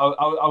 I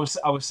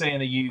was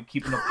saying, are you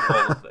keeping up with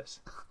all of this?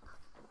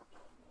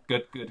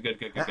 Good.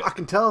 I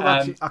can tell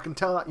that. I can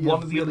tell that.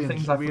 One of the other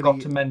things I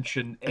forgot to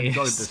mention is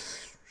enjoyed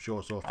this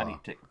show so far. I need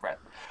to take a breath.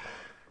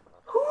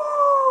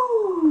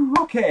 Whew,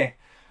 okay,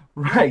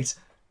 right.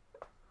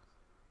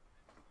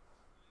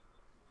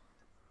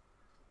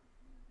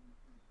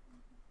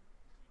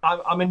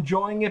 I'm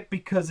enjoying it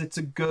because it's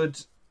a good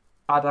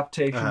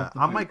adaptation of the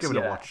I might give it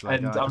a watch,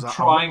 and I'm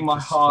trying my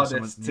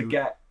hardest to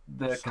get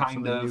the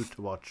kind of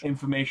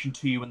information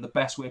to you in the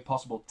best way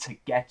possible to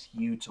get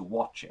you to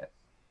watch it.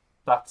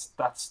 That's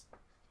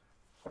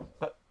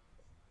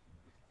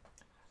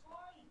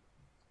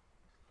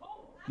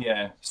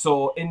yeah.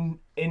 So in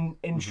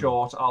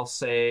short, I'll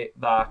say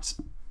that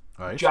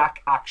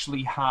Jack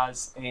actually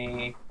has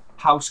a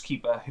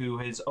housekeeper who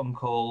his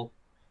uncle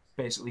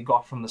basically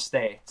got from the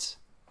States,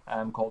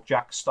 called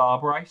Jack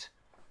Starbright.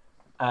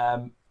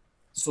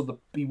 So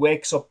he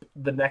wakes up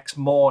the next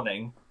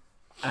morning,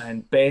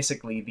 and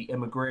basically the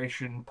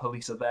immigration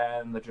police are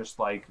there, and they're just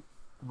like,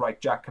 right,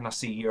 Jack, can I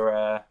see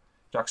your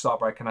Jack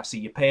Starbright, can I see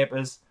your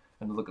papers?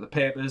 And they look at the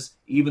papers.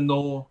 Even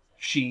though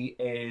she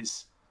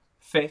is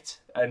fit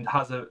and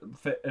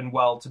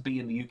well to be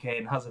in the UK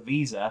and has a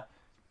visa,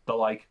 they're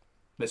like,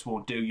 this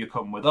won't do, you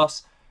come with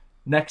us.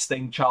 Next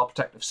thing, Child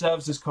Protective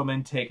Services come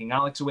in, taking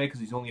Alex away because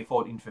he's only a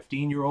 14,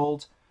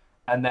 15-year-old.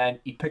 And then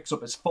he picks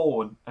up his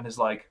phone and is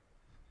like,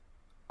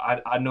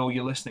 I know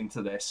you're listening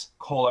to this.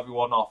 Call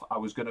everyone off. I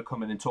was going to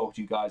come in and talk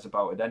to you guys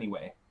about it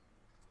anyway.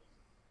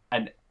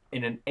 And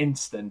in an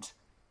instant,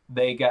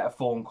 they get a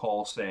phone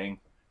call saying,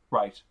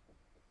 right,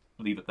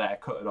 leave it there,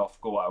 cut it off,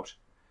 go out.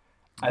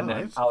 And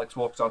then Alex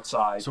walks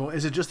outside. So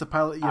is it just the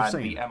pilot you've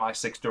seen? And the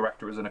MI6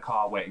 director is in a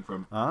car waiting for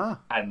him.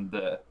 And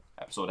the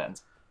episode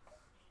ends.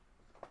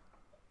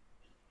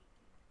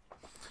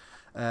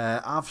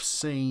 I've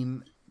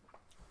seen...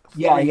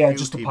 Yeah,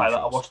 just the pilot.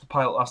 I watched the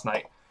pilot last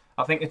night.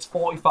 I think it's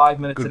 45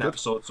 minutes an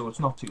episode, so it's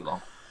not too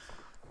long.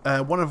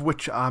 One of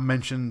which I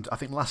mentioned, I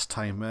think last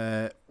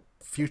time,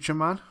 Future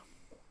Man.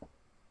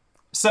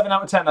 7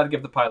 out of 10 I'd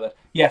give the pilot.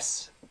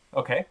 Yes.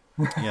 Okay.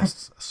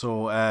 Yes.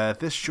 So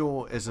this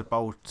show is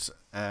about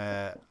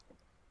a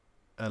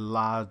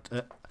lad...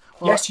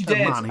 yes, you did.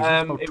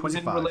 It was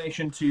in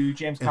relation to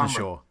James Cameron. In the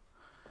show.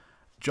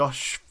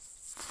 Josh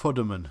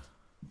Fuderman.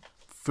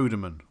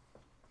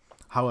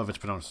 However it's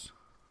pronounced.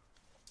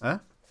 Eh?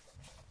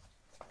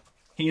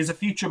 He is a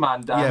future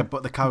man, Dan. Yeah,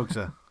 but the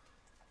character.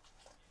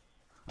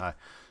 Right.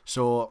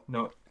 So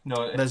no,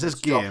 there's this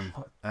game.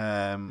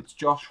 It's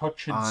Josh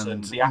Hutchinson.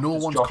 And the actor's no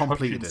one's Josh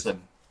completed Hutchinson.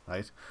 it,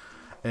 right?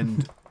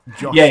 And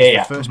Josh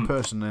is the first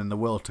person in the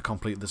world to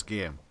complete this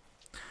game,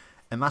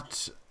 and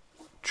that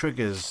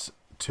triggers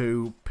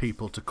 2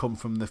 people to come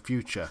from the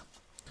future,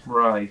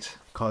 right?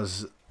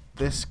 Because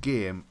this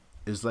game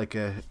is like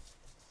a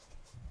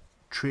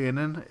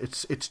training.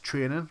 It's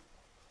training.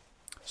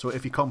 So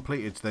if you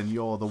complete it, then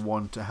you're the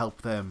one to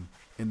help them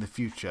in the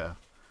future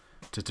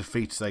to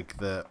defeat like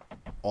the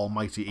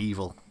almighty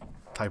evil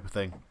type of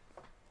thing.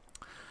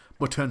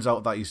 But turns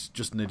out that he's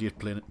just an idiot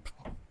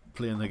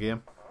playing the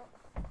game.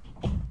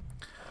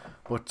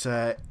 But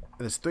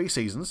there's 3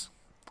 seasons,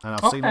 and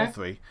I've seen all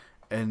 3,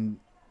 and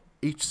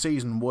each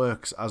season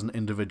works as an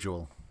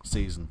individual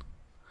season.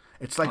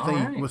 It's like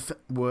they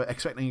were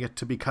expecting it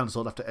to be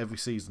cancelled after every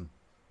season.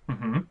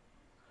 Mm-hmm.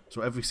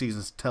 So every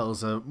season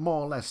tells a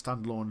more or less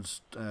standalone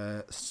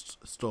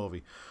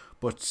story,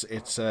 but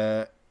it's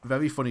a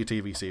very funny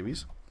TV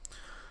series,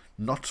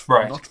 not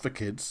for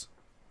kids.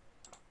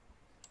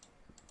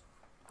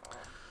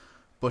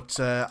 But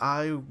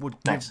I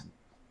would give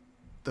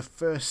the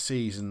first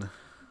season.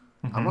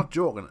 I'm not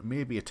joking.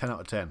 Maybe a 10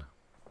 out of 10.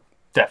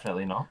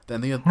 Definitely not.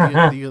 Then the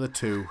other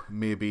 2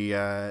 maybe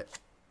a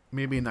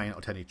 9 out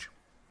of 10 each.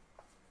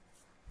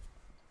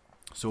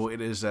 So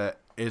it is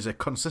a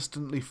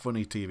consistently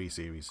funny TV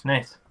series.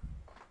 Nice.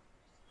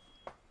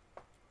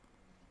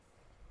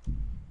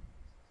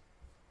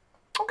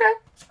 Okay.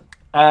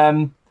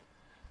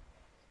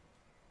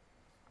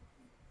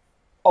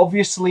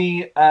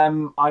 Obviously,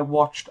 I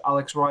watched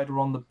Alex Rider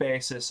on the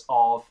basis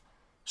of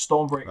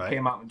Stormbreaker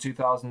came out in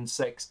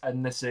 2006,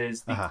 and this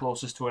is the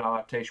closest to an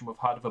adaptation we've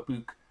had of a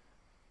book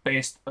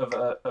of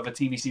a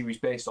TV series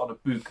based on a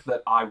book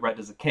that I read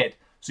as a kid.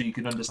 So you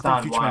can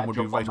understand why I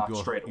jumped on that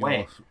straight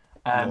away.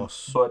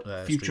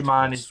 But Future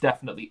Man is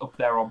definitely up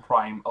there on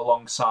Prime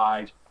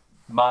alongside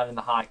Man in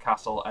the High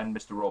Castle and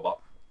Mr.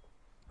 Robot.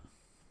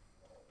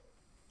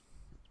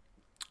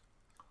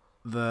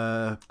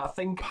 The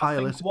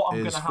pilot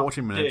is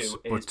 40 minutes,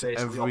 but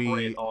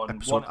every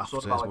episode after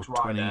is about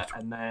 20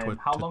 and then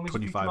how long is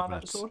 25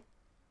 minutes. Episode?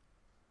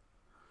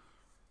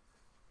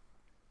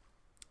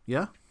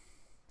 Yeah.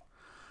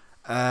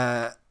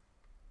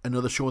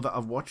 Another show that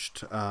I've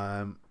watched.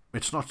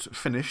 It's not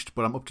finished,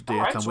 but I'm up to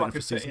date. I'm waiting for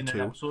season 2.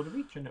 An episode of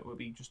each and it would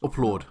be just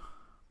upload.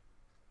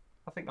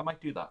 I think I might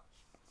do that.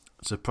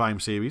 It's a Prime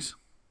series.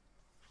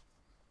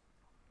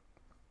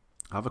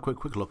 Have a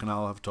quick look and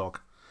I'll have a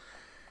talk.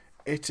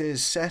 It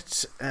is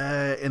set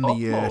in the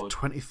year Upload.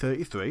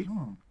 2033,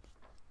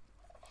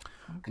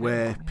 Okay,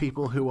 where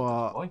people who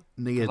are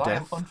near 'cause I am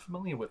death,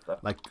 unfamiliar with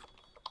that. like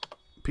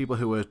people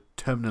who are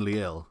terminally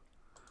ill,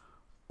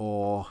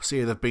 or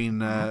say they've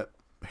been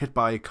hit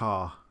by a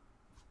car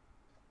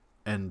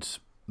and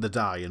they're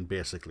dying,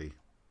 basically,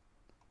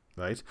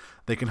 right?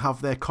 They can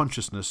have their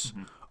consciousness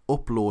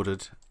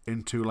uploaded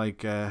into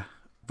like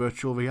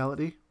virtual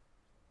reality.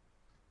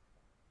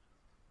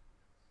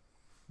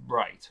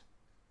 Right.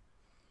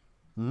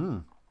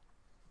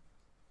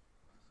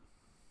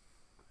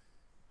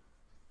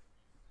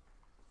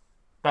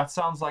 That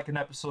sounds like an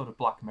episode of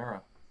Black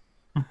Mirror.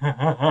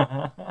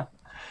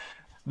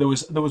 There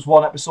was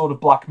one episode of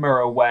Black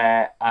Mirror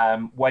where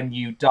when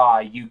you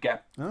die, you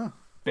get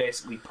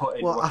basically put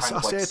into Well, a kind I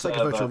of say like it's like a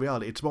server, virtual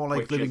reality. It's more like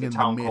which living is a in the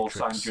town called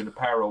San Matrix,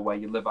 Junipero, where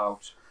you live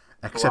out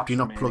except the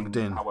you're last not plugged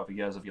remaining in. however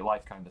years of your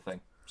life, kind of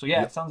thing. So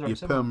yeah, it sounds very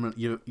similar. Permanent,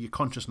 your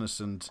consciousness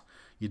and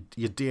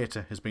your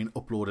data has been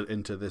uploaded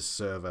into this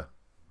server,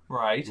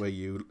 Right. where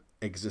you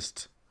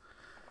exist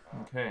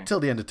Okay. till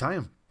the end of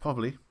time,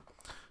 probably.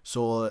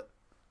 So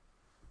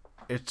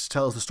it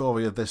tells the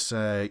story of this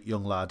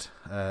young lad.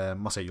 I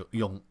say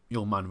young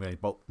man, really,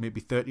 about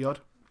maybe 30 odd.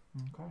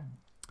 Okay.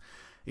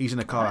 He's in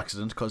a car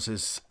accident because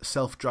his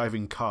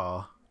self-driving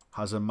car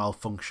has a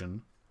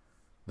malfunction,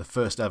 the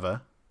first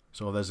ever.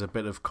 So there's a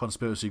bit of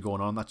conspiracy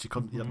going on. That's your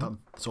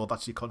so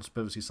that's your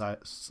conspiracy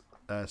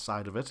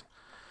side of it.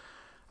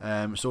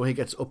 So he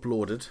gets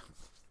uploaded,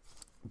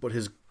 but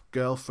his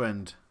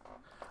girlfriend,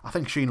 I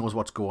think she knows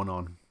what's going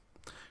on.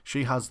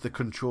 She has the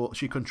control.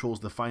 She controls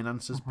the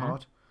finances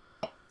part.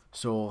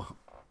 So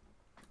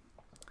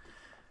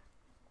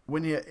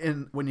when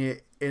you're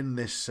in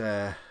this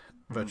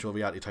virtual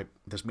reality type,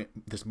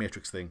 this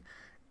Matrix thing,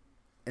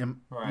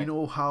 you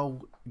know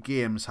how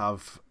games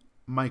have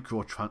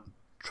micro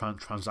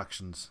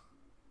transactions.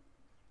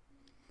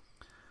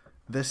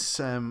 This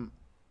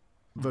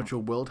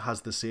virtual world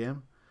has the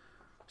same.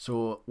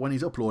 So when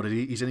he's uploaded,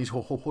 he's in his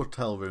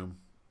hotel room,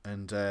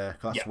 and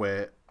that's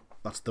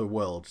the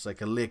world. It's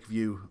like a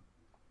Lakeview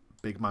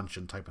big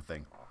mansion type of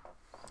thing.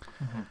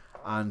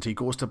 And he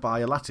goes to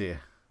buy a latte,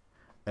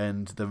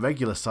 and the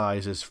regular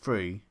size is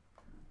free,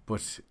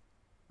 but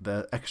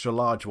the extra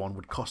large one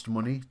would cost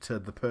money to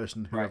the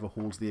person whoever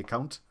holds the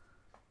account.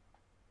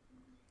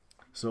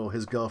 So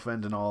his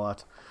girlfriend and all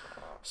that.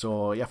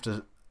 So you have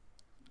to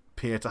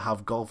pay to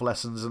have golf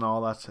lessons and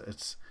all that.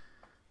 It's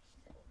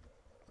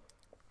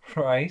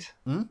right.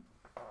 No.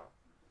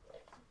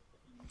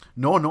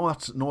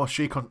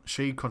 She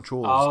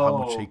controls how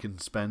much he can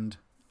spend.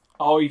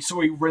 Oh,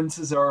 so he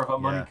rinses her of her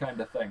money, kind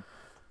of thing.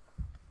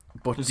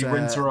 But does he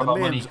rinse her of her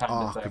money, kind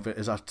arc of thing? Of it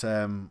is that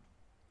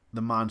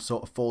the man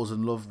sort of falls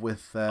in love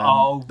with the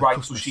so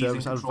customer she's in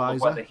service control of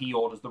advisor. whether he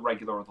orders the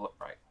regular or the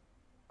right.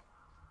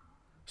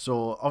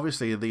 So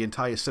obviously the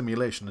entire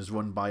simulation is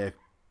run by a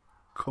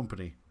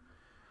company,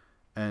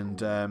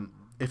 and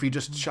if he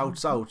just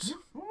shouts out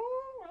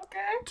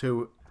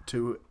to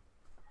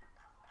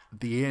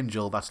the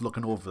angel that's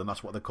looking over them,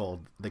 that's what they're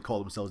called. They call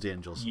themselves the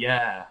angels.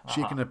 Yeah.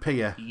 She can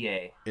appear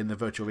in the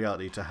virtual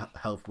reality to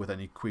help with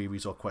any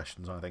queries or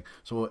questions or anything.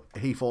 So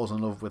he falls in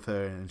love with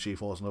her and she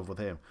falls in love with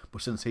him.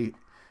 But since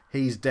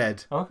he's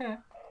dead,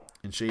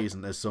 and she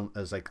isn't,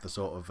 there's like the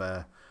sort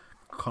of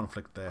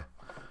conflict there.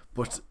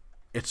 But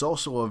it's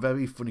also a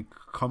very funny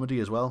comedy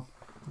as well.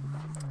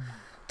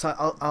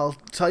 I'll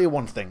tell you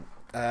one thing.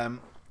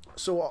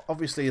 So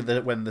obviously,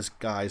 when this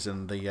guy's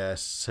in the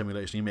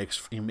simulation,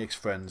 he makes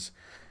friends.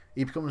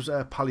 He becomes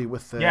pally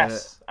with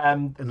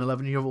an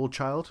 11-year-old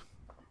child.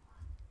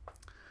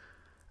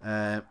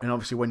 And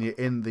obviously, when you're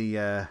in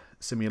the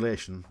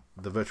simulation,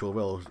 the virtual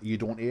world, you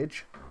don't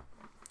age.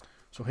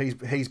 So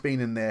he's been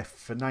in there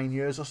for 9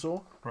 years or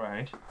so.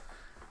 Right.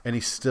 And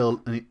he's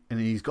still and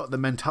he's got the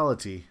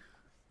mentality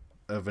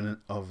of a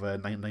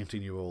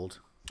 19-year-old,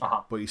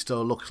 but he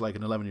still looks like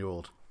an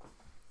 11-year-old.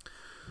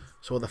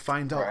 So they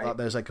find out that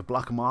there's like a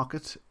black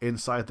market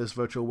inside this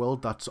virtual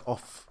world that's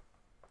off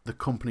the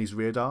company's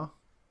radar.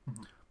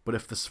 But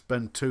if they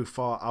spend too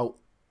far out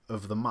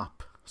of the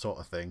map, sort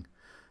of thing,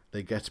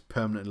 they get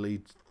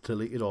permanently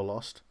deleted or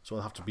lost. So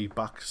they have to be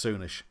back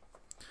soonish.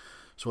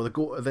 So they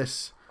go to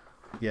this,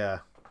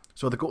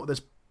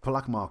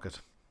 black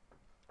market,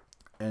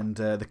 and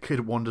the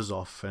kid wanders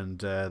off, and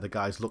the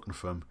guy's looking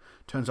for him.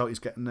 Turns out he's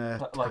getting a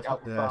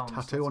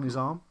tattoo on his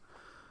arm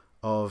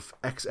of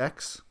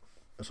XX.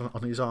 It's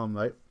on his arm,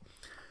 right?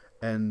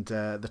 And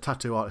the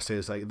tattoo artist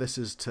says like, this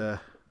is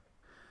to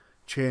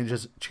change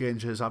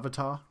his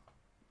avatar.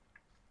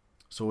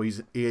 So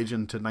he's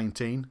aging to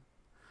 19.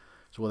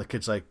 So the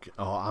kid's like,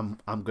 oh,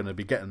 I'm gonna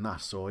be getting that.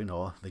 So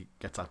they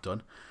get that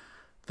done.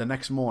 The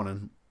next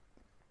morning,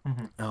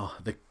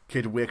 the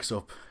kid wakes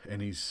up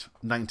and he's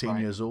 19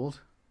 years old.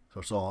 So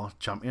it's all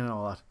champion and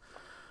all that.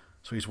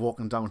 So he's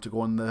walking down to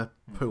go in the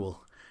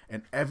pool,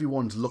 and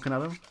everyone's looking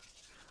at him.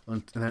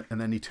 And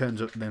then he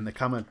turns up, and then the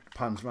camera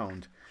pans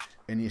round,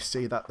 and you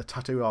see that the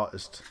tattoo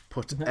artist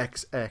put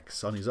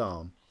XX on his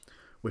arm,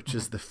 which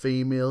is the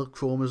female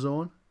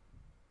chromosome.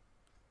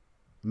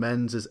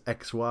 Men's is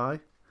XY.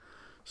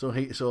 So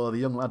the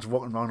young lad's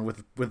walking around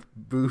with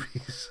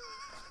boobies.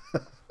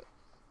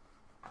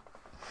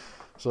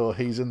 So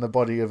he's in the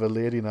body of a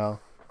lady now.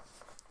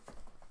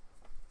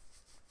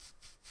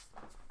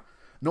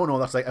 No,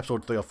 that's like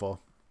episode 3 or 4.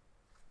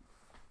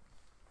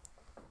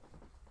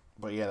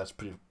 But yeah, that's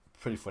pretty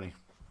funny.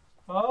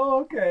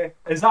 Oh, okay.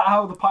 Is that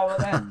how the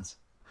pilot ends?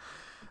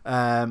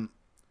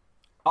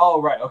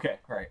 Oh, right. Okay.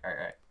 Right.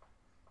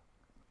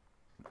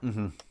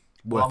 Mm-hmm.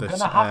 Well, I'm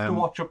gonna have to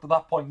watch up to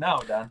that point now,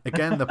 Dan.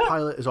 Again, the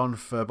pilot is on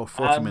for about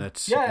 40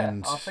 minutes. Yeah,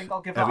 and I think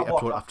I'll give that every a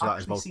watch. episode after that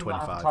is about seen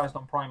 25. That advertised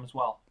on Prime as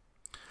well.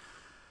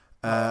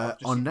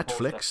 On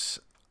Netflix,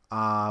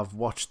 I've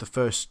watched the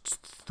first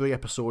 3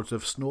 episodes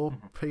of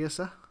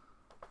Snowpiercer.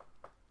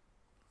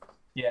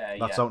 Yeah,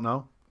 that's out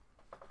now.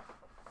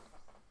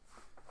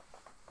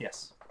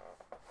 Yes.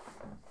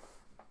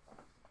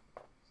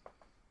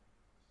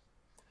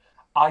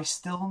 I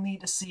still need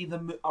to see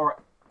the.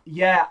 Or,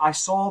 yeah, I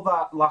saw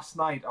that last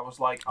night. I was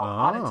like,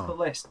 I'll add it to the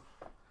list.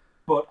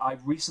 But I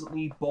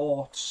recently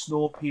bought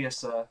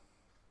Snowpiercer,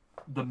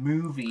 the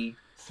movie,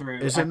 through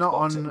Is Xbox. It not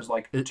on? It was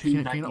like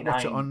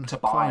 $2.99 to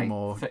buy in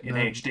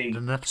HD. The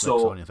Netflix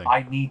so or anything?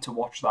 I need to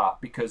watch that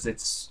because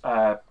it's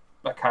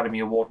Academy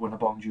Award winner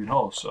Bong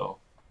Joon-ho. So.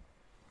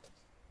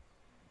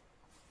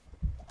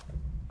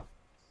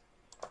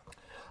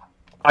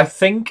 I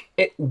think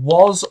it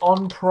was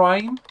on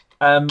Prime,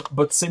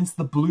 but since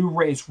the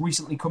Blu-ray's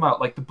recently come out,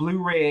 like the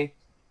Blu-ray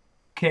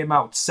came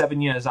out 7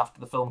 years after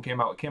the film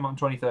came out. It came out in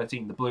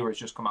 2013. The Blu-ray's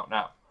just come out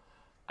now.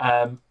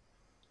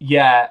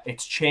 Yeah,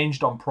 it's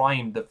changed on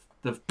Prime.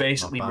 They've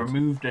basically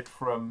removed it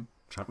from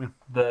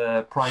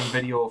the Prime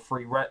Video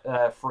free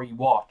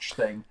watch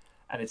thing,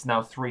 and it's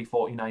now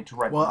 $3.49 to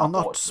rent. Well, I'll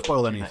not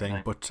spoil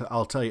anything, but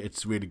I'll tell you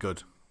it's really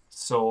good.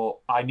 So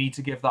I need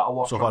to give that a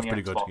watch. So far, on it's the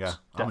pretty Xbox, good. Yeah,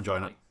 I'm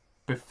enjoying it.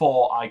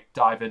 Before I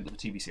dive into the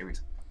TV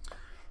series.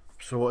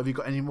 So, have you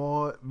got any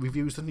more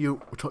reviews than you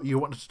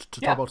wanted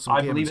to talk about some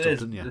I game believe and stuff, it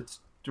is.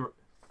 didn't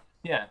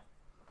you?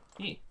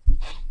 Yeah.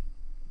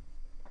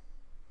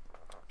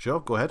 Sure,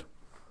 go ahead.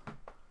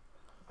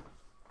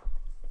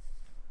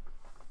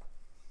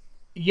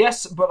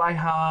 Yes, but I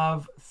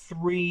have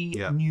 3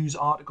 news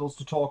articles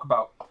to talk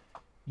about.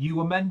 You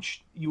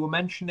were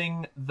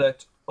mentioning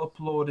that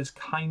Upload is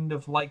kind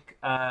of like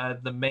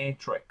the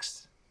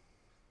Matrix.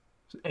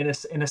 In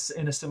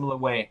a similar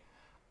way,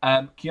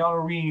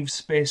 Keanu Reeves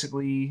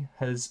basically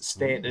has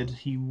stated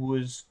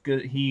he's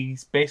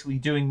basically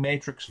doing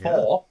Matrix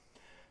 4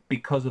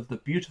 because of the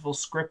beautiful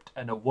script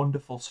and a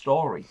wonderful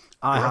story.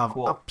 I have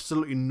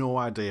absolutely no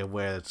idea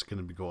where it's going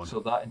to be going. So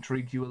that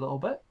intrigued you a little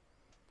bit?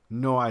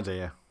 No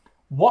idea.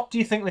 What do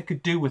you think they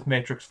could do with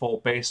Matrix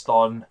 4 based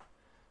on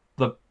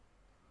the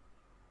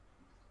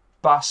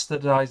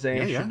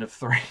bastardization of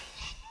 3?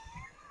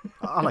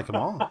 I like them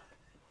all.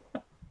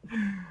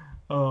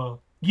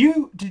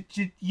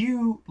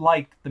 You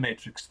like The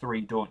Matrix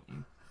 3, don't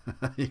you?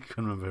 You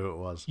couldn't remember who it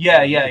was.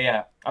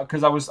 Yeah.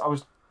 Because I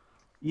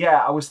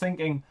was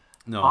thinking.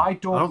 No, I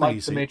don't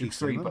like The Matrix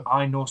 3, but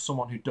I know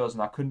someone who does,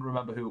 and I couldn't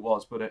remember who it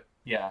was. But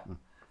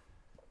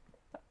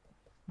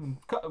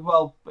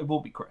well, it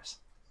won't be Chris.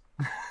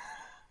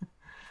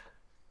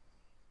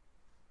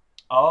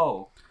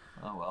 Oh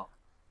well.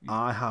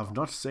 I have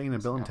not seen a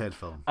Bill and Ted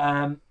film.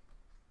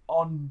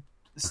 On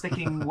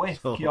sticking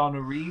with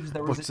Keanu Reeves,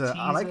 there was a teaser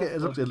I like it. It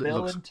looks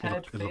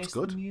Ted it looks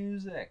good.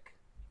 Music.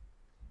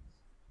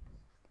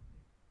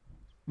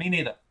 Me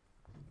neither.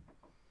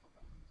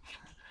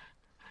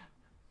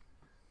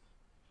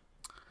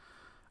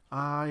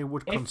 I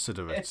would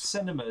consider it. At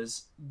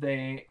cinemas,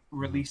 they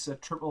release a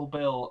triple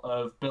bill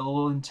of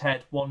Bill and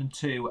Ted 1 and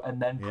 2,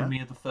 and then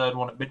premiere the third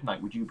one at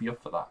midnight. Would you be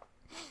up for that?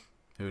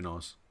 Who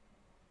knows?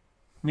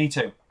 Me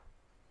too.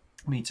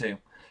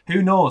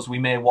 Who knows? We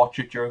may watch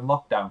it during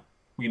lockdown.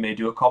 We may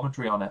do a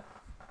commentary on it.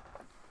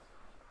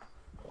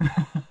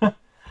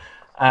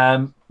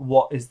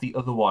 What is the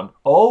other one?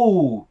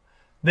 Oh,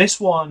 this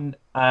one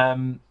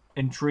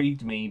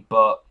intrigued me,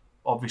 but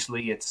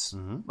obviously it's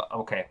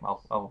okay.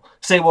 I'll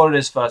say what it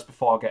is first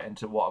before I get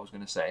into what I was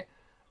going to say.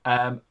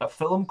 A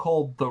film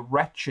called The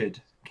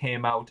Wretched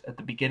came out at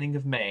the beginning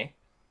of May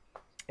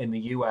in the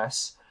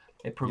US.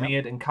 It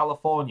premiered in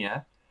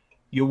California.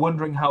 You're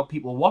wondering how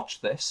people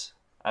watch this,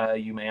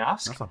 you may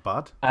ask. That's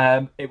not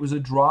bad. It was a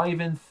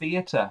drive-in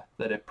theatre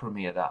that it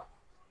premiered at.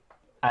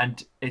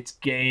 And it's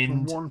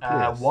gained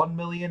 $1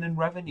 million in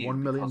revenue. $1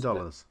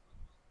 million.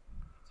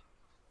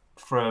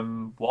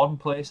 From one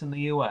place in the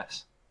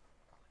US.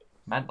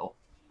 Mental.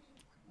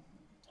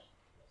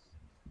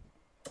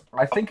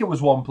 I think it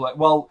was one place.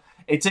 Well,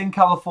 it's in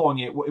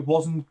California. It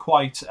wasn't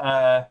quite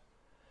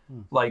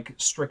like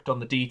strict on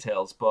the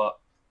details, but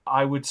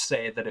I would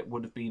say that it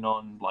would have been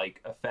on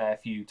like a fair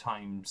few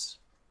times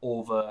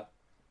over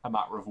a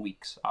matter of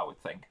weeks. I would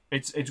think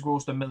it's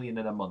grossed $1 million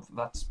in a month.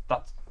 That's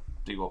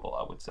doable.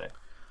 I would say.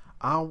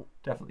 I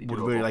definitely would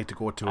doable. really like to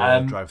go to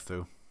a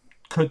drive-through.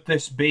 Could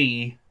this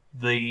be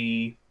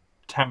the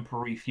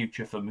temporary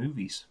future for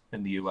movies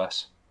in the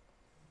US?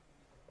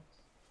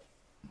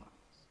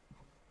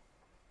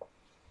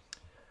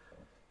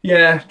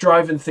 Yeah,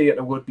 drive-in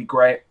theatre would be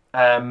great.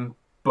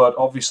 But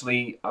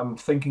obviously, I'm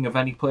thinking of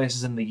any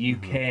places in the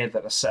UK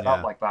that are set up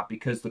Yeah. like that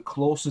because the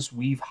closest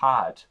we've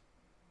had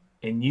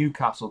in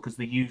Newcastle, because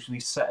they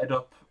usually set it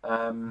up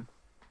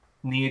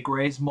near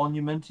Gray's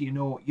Monument. You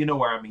know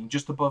where I mean,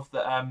 just above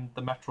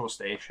the metro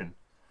station.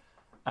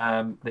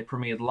 They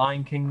premiered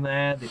Lion King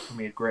there. They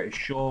premiered Greatest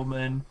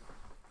Showman.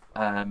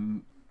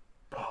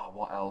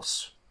 What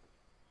else?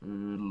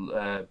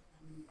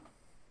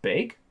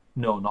 Big?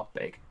 No, not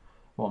Big.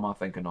 What am I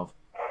thinking of?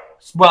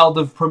 Well,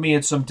 they've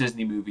premiered some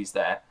Disney movies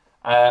there.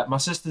 My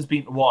sister's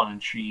been to one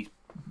and she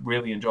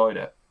really enjoyed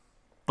it.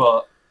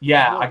 But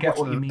yeah, I get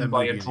what you mean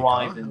by a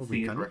drive-in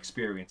theatre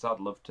experience. I'd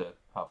love to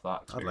have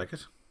that experience. I'd like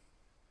it.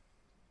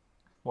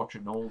 Watch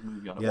an old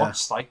movie on it. Yeah. Watch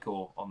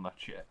Psycho on that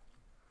shit.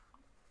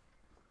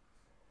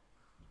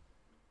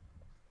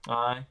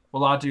 Aye.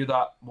 Well, I do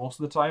that most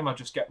of the time. I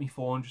just get my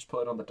phone, just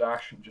put it on the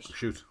dash, and just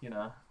Shoot.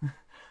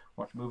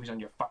 watch movies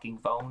on your fucking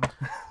phone.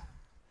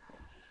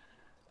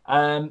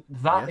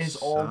 That is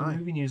all the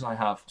movie news I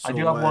have. So, I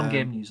do have one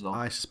game news though.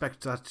 I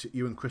suspect that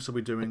you and Chris will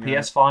be doing the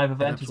PS5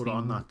 event has been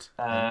on that,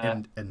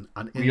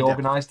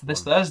 reorganised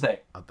this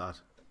Thursday. At that.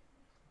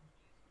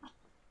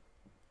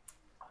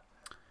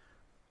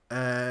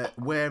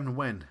 Where and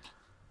when?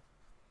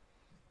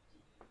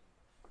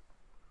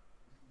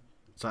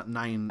 It's at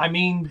 9 I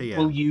mean, PM.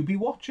 Will you be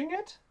watching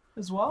it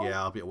as well?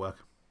 Yeah, I'll be at work.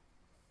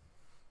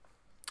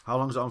 How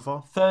long is it on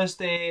for?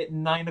 Thursday,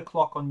 9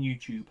 o'clock on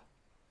YouTube.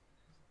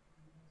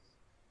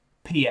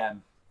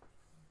 PM.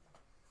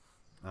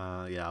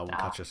 Yeah, I won't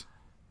catch it.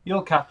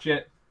 You'll catch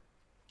it.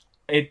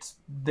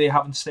 They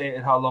haven't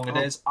stated how long it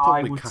is.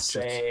 I would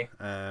say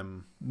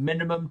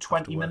minimum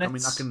 20 minutes. I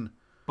mean, I can.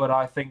 But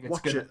I think it's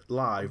watch it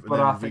live.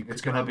 But I think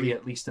it's going to be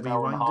at least an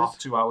hour and a half,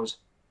 2 hours.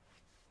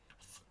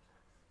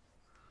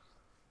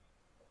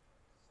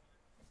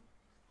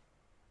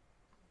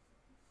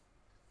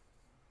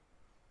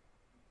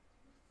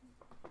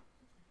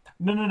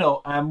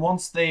 No.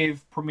 Once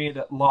they've premiered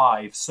it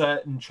live,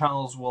 certain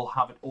channels will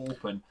have it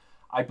open.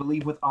 I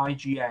believe with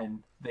IGN,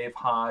 they've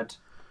had.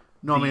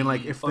 No, I mean,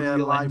 like, if they're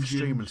live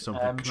streaming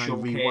something, can I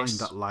rewind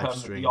that live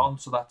stream? On,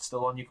 so that's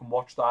still on. You can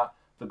watch that.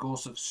 The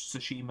Ghost of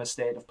Tsushima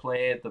State of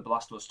Play, the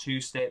Last of Us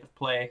 2 State of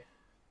Play.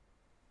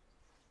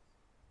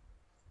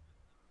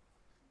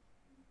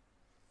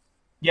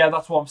 Yeah,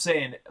 that's what I'm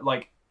saying.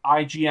 Like,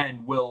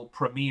 IGN will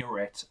premiere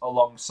it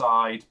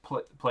alongside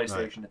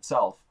PlayStation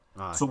itself.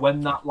 Right. So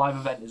when that live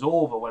event is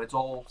over, when it's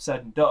all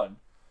said and done,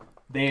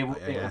 it'll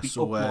be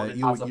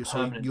uploaded as a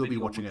permanent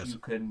video which you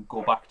can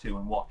go back to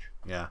and watch.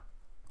 Yeah.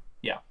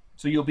 Yeah.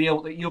 So you'll be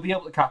able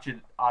to catch it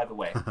either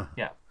way.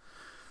 Yeah.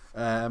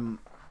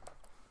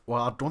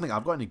 Well, I don't think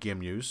I've got any game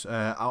news.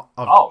 I've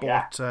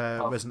bought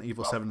Resident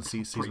Evil 7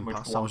 Season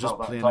Pass. I was just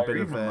playing a bit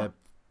of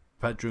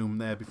Bedroom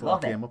there before I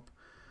came up.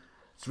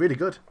 It's really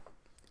good.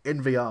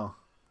 In VR.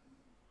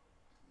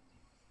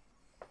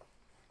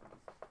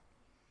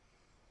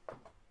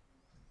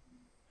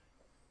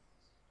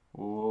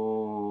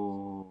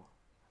 Oh.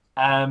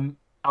 Out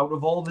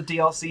of all the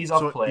DLCs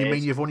I've played... You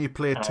mean you've only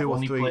played 2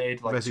 or 3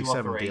 Resident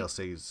 7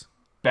 DLCs?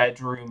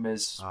 Bedroom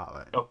is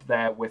up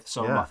there with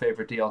some of my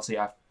favourite DLC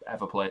I've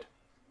ever played.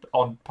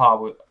 On par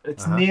with...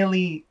 It's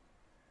nearly...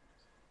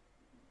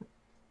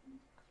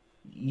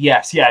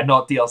 Yes,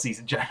 not DLCs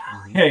in general.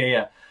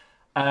 Yeah.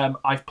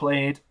 I've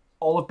played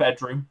all of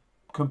Bedroom,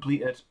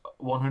 completed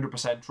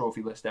 100%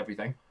 trophy list,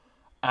 everything.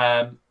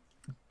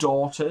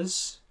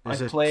 Daughters, I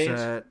played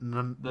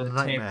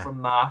the tape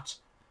from that.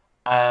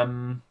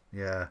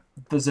 Yeah.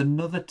 There's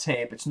another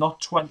tape. It's not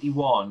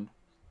 21,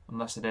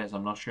 unless it is.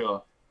 I'm not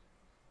sure.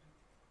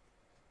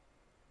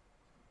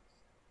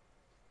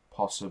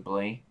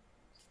 Possibly.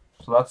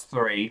 So that's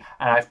 3.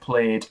 And I've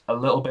played a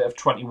little bit of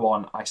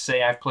 21. I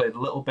say I've played a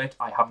little bit.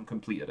 I haven't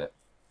completed it.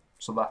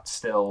 So that's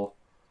still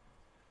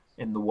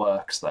in the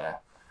works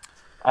there.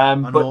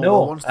 But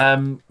no.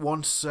 I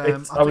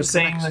was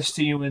saying this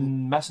to you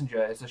in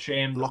Messenger. It's a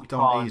shame that we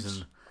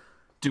can't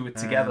do it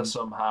together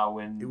somehow.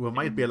 We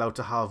might be allowed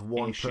to have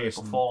one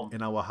person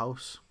in our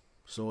house.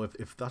 So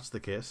if that's the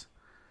case,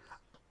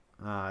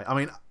 I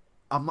mean,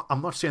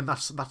 I'm not saying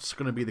that's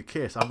going to be the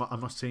case. I'm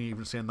not saying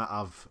that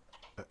I've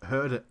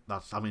heard it.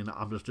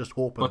 I'm just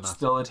hoping. But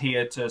still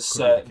adhere to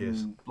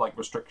certain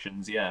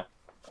restrictions. Yeah.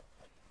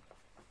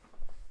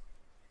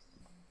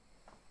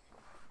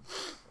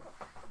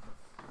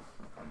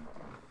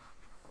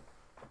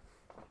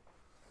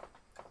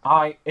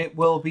 It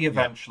will be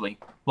eventually.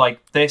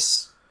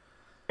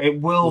 It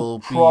will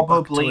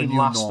probably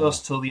last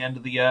us till the end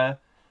of the year,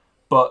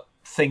 but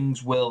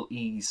things will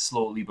ease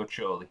slowly but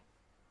surely.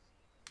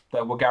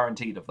 We're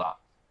guaranteed of that.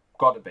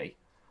 Got to be.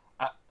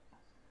 I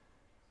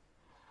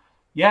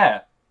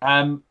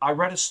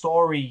read a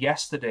story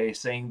yesterday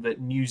saying that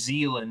New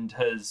Zealand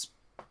has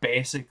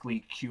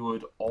basically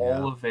cured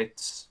all of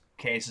its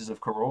cases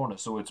of corona,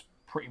 so it's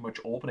pretty much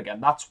open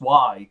again. That's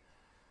why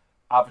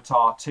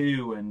Avatar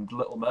 2 and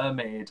Little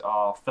Mermaid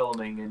are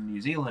filming in New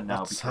Zealand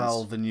now. That's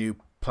how the new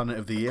Planet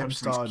of the Apes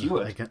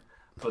started.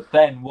 But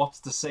then,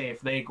 what's to say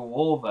if they go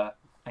over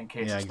and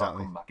cases start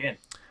coming back in?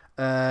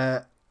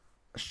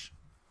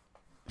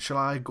 Shall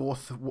I go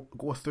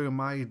through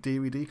my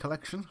DVD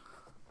collection?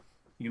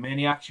 You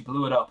maniacs, you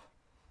blew it up.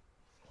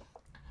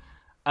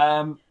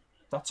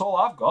 That's all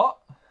I've got.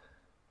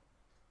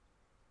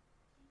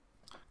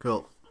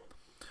 Cool.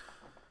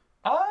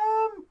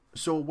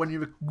 So when you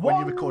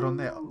record on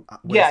there,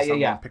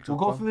 yeah. We'll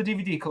go through the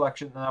DVD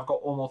collection, and I've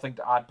got one more thing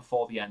to add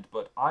before the end.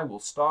 But I will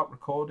start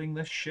recording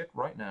this shit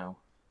right now.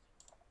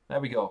 There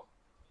we go.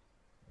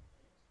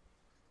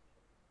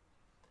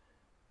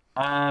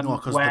 No,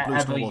 because the Blue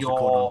Snowball's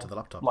recording onto the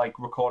laptop. Like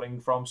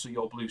recording from, so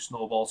your Blue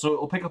Snowball. So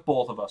it'll pick up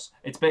both of us.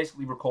 It's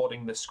basically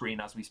recording the screen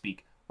as we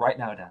speak right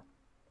now, Dan.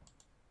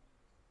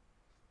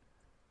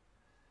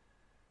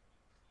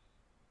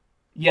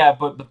 Yeah,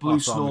 but the Blue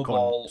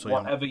Snowball,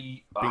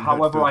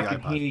 however I can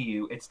hear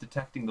you, it's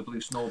detecting the Blue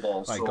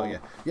Snowball. Right, so got you.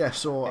 Yeah,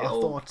 so I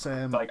thought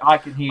like I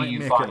can hear you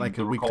make fine. It like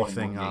a weekly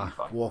thing.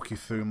 Walk you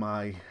through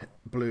my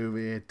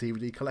Blu-ray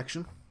DVD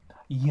collection.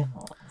 Yes.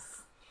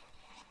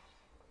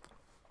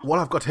 What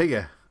I've got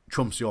here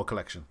trumps your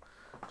collection.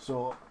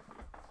 So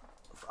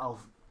I'll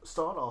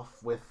start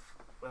off with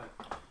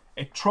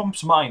it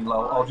trumps mine,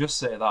 Lil. I'll just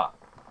say that.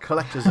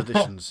 Collector's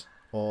editions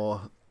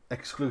or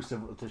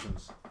exclusive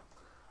editions.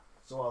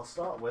 So I'll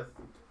start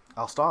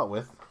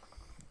with,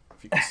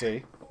 if you can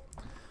see,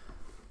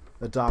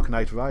 The Dark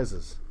Knight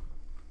Rises.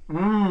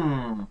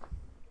 Starting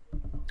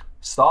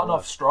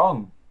off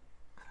strong.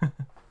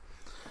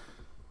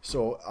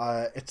 So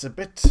it's a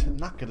bit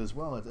knackered as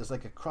well. There's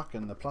like a crack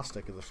in the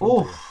plastic at the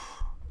front here.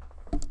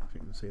 If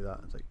you can see that,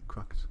 it's like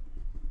cracked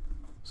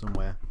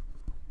somewhere.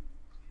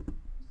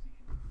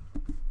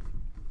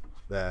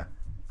 There.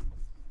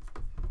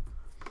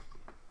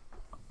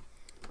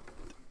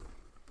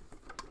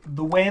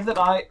 The way that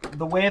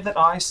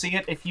I see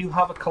it, if you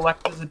have a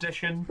collector's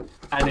edition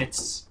and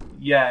it's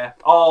but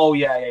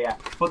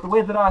the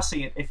way that I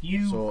see it, if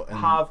you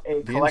have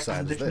a collector's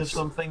edition of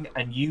something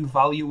and you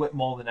value it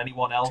more than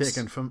anyone else,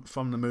 taken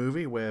from the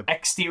movie where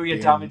exterior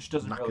damage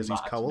doesn't really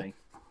matter to me.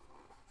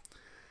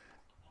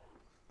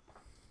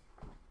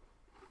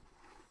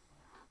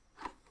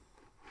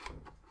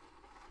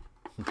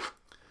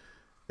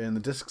 And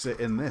the discs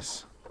are in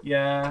this.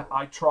 Yeah,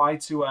 I try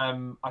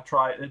to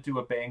do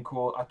a Bane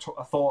quote. I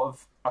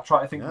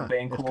try to think of a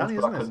Bane quote, but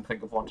I couldn't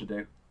think of one to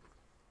do.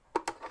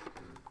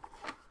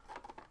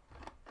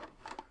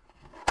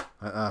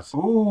 Like that.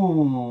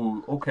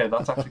 Ooh, okay,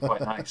 that's actually quite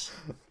nice.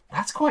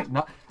 That's quite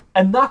nice,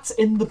 and that's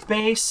in the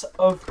base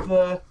of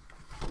the.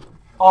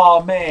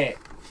 Oh, mate,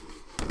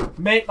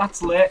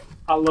 that's lit.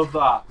 I love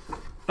that.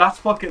 That's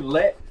fucking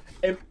lit.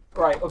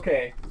 Right,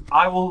 okay.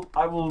 I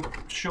will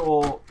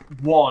show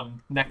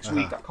one next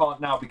week. I can't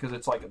now because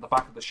it's like at the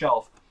back of the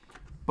shelf.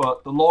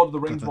 But the Lord of the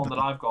Rings one that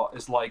I've got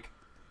is like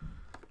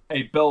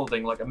a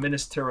building, like a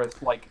Minas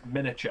Tirith like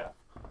miniature.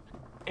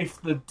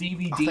 If the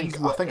DVDs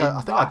were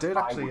I did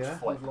actually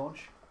flip.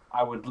 Launch.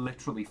 I would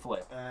literally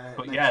flip.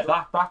 But yeah,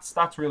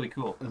 that's really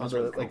cool. That's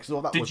really cool. Like,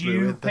 so that did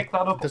you pick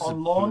that up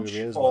on launch,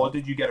 or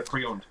did you get it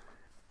pre-owned?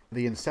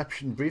 The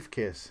Inception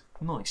briefcase.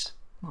 Nice.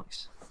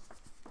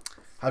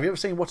 Have you ever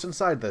seen what's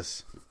inside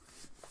this?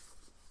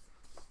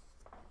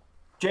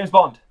 James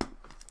Bond.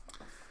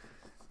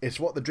 It's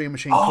what the Dream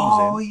Machine comes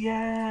in. Oh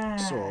yeah.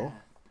 So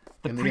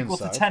the prequel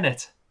to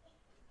Tenet.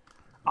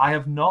 I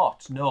have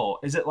not. No,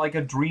 is it like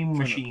a Dream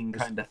Machine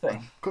kind of thing? I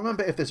can't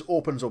remember if this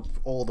opens up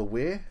all the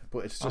way,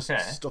 but it's just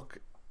stuck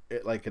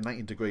at like a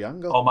 90-degree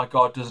angle. Oh my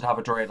god! Does it have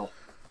a dreidel?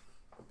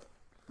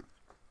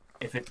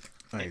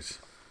 Nice.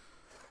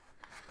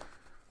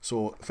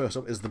 So first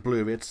up is the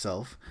Blu-ray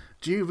itself.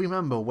 Do you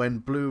remember when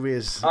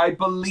Blu-rays? I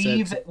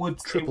believe it would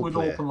play?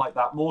 open like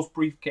that. Most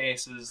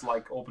briefcases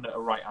like open at a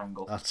right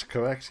angle. That's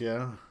correct.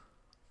 Yeah.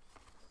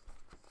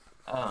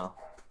 Oh.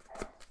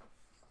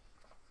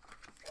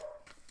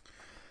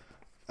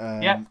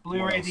 Yeah,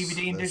 Blu-ray,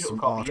 DVD, and digital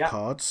copy. Yeah.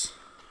 Cards.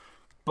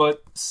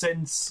 But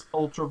since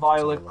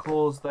Ultraviolet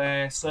closed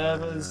their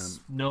servers,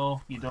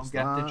 no, you don't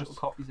get digital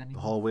copies anymore.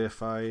 The hallway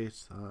fight.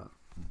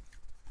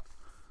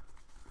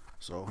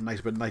 So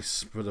nice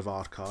bit of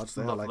art cards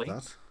there. Lovely. I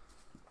like that.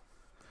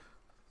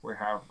 We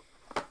have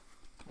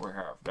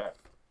that.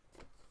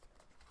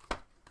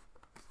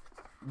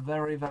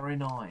 Very, very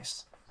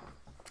nice.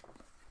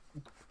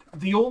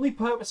 The only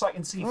purpose I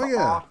can see for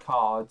art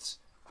cards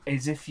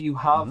is if you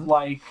have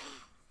like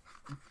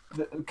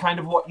the kind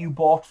of what you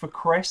bought for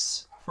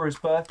Chris for his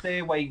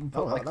birthday, where you can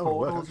put like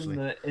photos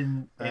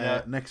in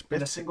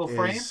a single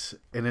frame, is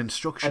an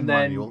instruction and then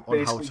manual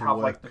on how to have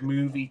work like the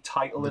movie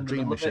title in the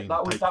middle of it.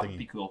 That would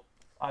be cool.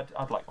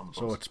 I'd like one of those.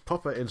 So it's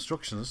proper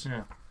instructions.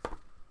 Yeah.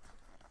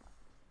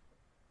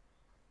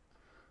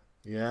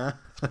 Yeah.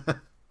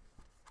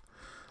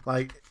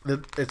 Like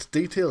it's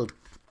detailed.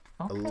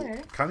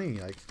 Okay. Canny,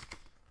 like.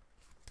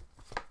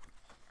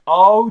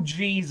 Oh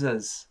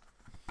Jesus,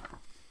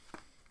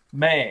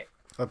 mate.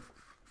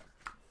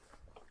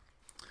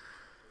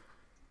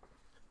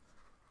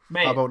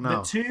 Mate, how about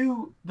now?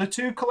 The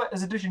two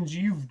collector's editions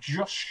you've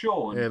just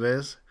shown. It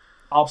is.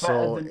 Are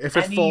better than if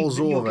it any falls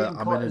over, game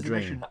I'm in a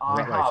dream.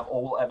 I have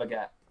or will ever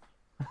get.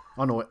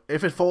 Oh no!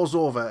 If it falls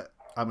over,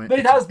 I mean,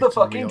 it has the it's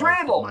in fucking real life,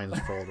 but dreidel. mine's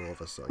fallen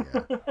over, so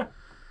yeah.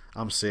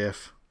 I'm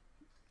safe.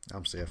 So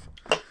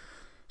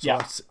Yeah.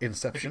 that's If it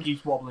Inception.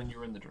 keeps wobbling,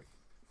 you're in the dream.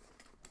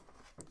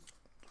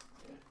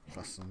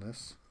 Fasten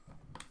this.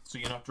 So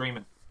you're not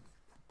dreaming.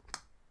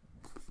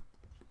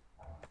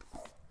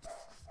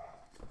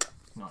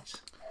 Nice.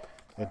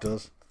 It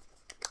does.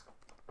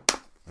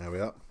 There we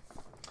are.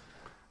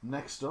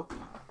 Next up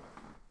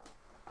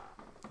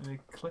And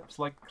it clicks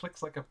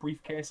like a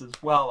briefcase as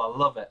well. I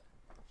love it.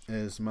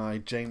 is my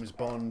James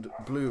Bond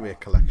Blu-ray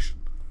collection.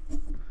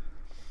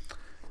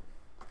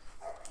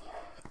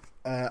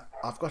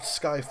 I've got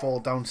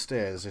Skyfall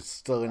downstairs. It's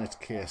still in its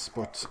case,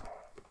 but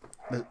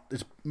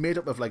it's made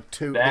up of like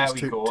two. There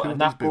we go. Two And of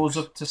that these goes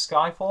books. up to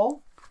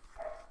Skyfall?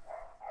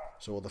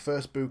 So the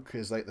first book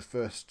is like the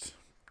first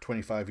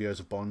 25 years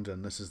of Bond,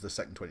 and this is the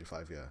second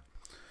 25 year.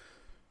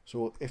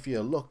 So if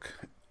you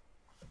look,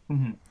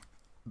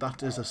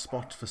 that is a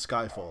spot for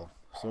Skyfall.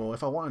 So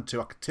if I wanted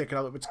to, I could take it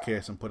out of its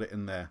case and put it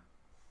in there.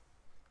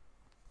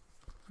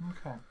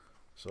 Okay.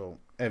 So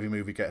every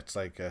movie gets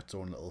like its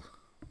own little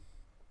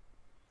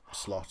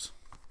slot.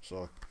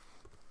 So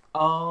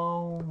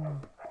Oh.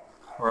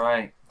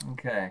 Right.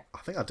 Okay. I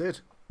think I did.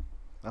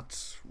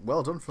 That's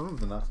well done for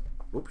than that.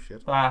 Oh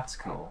shit. That's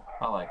cool.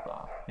 I like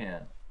that. Yeah.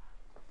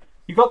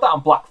 You got that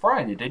on Black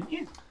Friday, didn't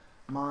you?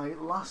 My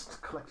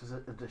last collector's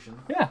edition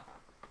Yeah.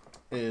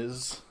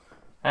 is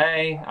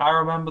Hey, I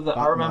remember that.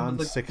 I remember Batman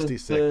the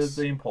 66.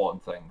 the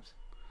important things.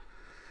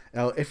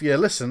 now. If you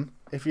listen,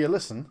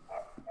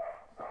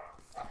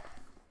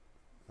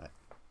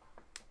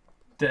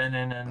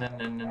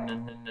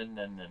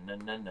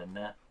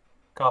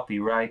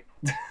 Copyright.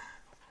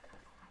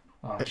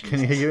 Oh, can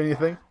you hear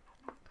anything?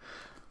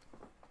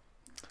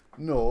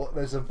 No,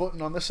 there's a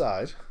button on the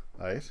side,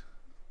 right?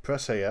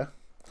 Press here,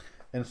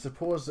 and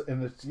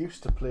it's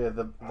used to play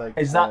the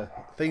Is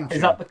that theme tune.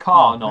 Is that the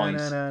car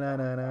noise?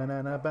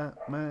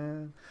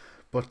 Batman.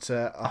 But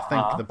I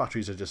think the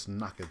batteries are just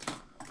knackered.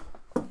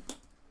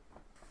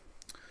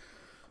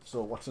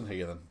 So what's in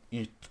here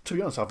then? To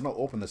be honest, I've not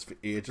opened this for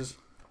ages.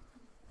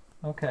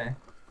 Okay.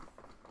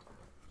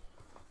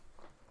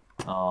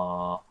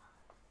 Aww.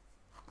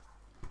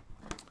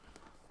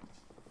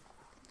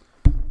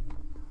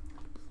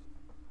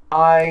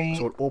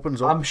 So it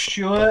opens up. I'm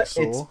sure like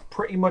so. it's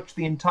pretty much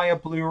the entire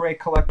Blu-ray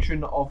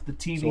collection of the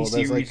TV So there's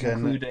series, like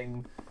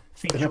including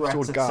featurettes,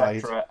 episode guide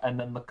etc., and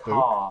then the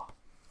car.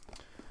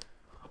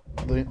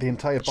 The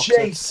entire box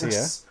set's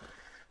Jesus!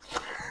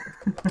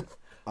 here.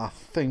 I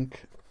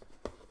think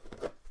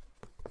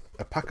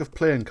a pack of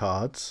playing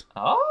cards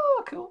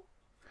Oh, cool.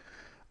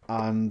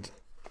 and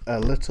a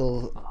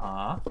little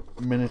Uh-huh.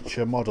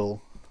 miniature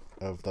model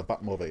of the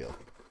Batmobile.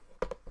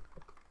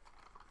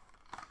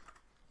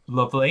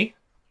 Lovely.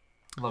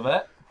 Love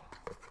it.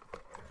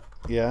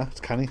 Yeah, it's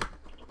canny.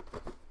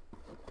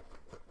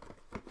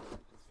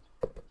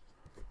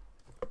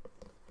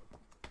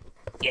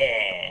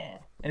 Yeah.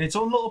 And its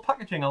own little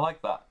packaging, I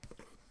like that.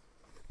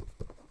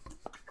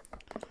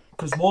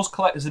 Because most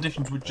collector's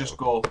editions would just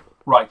go,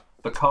 right,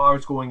 the car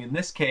is going in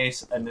this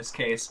case, and this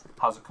case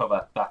has a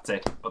cover. That's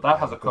it. But that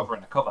has a cover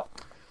and a cover.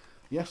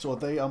 Yeah, so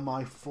they are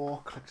my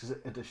 4 collector's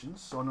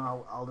editions. So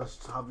now I'll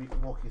just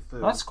walk you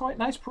through. That's quite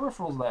nice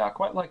peripherals there. I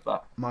quite like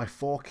that. My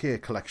 4K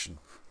collection.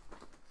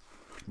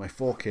 My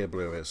 4K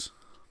Blu-rays.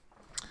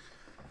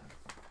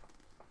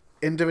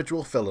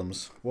 Individual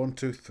films. 1,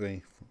 2, 3,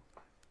 4,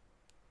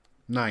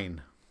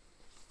 9.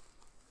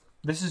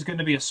 This is going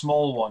to be a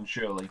small one,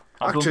 surely.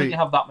 I don't Actually- think you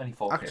have that many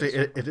 4Ks. Actually,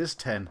 it is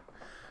 10.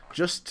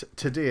 Just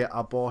today,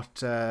 I bought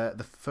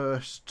the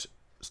first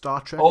Star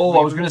Trek. Oh,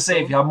 I was reboot going to say,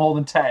 film. if you have more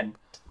than 10,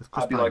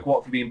 I'd be nine. like,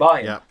 what have you been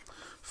buying? Yeah,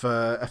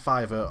 for a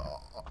 £5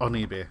 on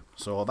eBay.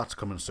 So that's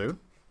coming soon.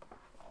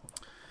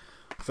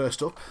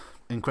 First up,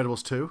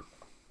 Incredibles 2.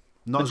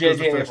 Not The as good as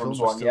the J.J. first film, Abrams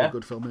but one, still yeah? a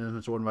good film in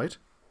its own right.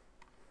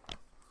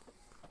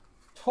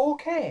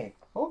 4K.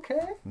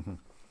 Okay.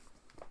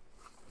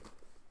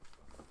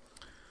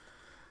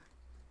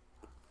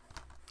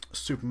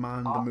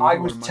 Superman, the movie. I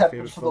one was of my tempted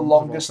favourite for the films of all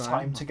longest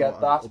time I to get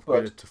thought I'd that,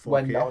 upgrade but it to 4K.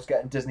 when I was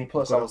getting Disney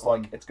Plus, Got I it was like,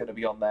 on. it's going to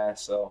be on there,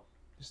 so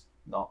just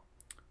not.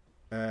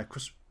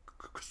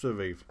 Christopher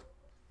Reeve.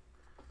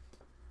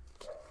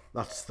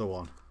 That's the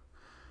one.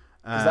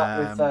 Is that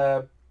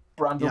with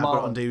Brandon Yeah, I got it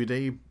Marlin? on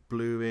DVD,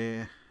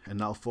 Blu-ray, and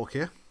now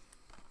 4K.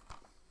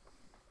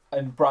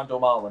 And Brando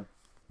Marlin.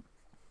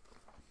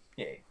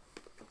 Yeah.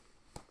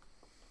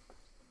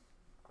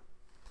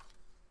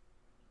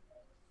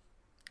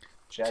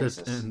 Jesus.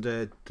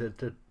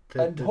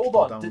 And Hold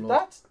on, did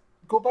that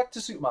go back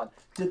to Superman?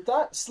 Did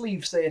that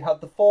sleeve say it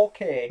had the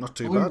 4K Not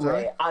too bad,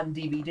 Blu-ray and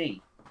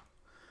DVD?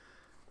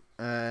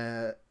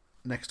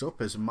 Next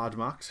up is Mad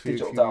Max.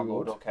 Digital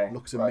download, okay.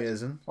 Looks right.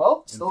 amazing.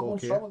 Well, in still going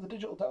 4K. strong with the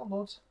digital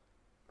downloads.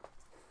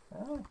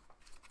 Oh.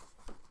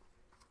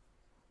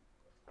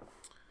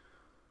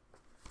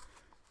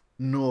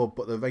 No,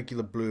 but the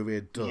regular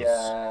Blu-ray does.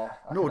 Yeah,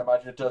 I No, can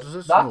imagine it does. does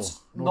it? That's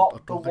No, I not the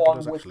don't think it one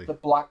does, with actually. the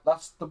black.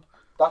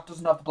 That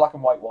doesn't have the black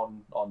and white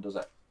one on, does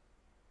it?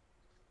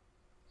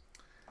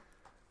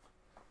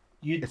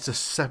 It's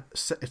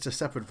a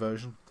separate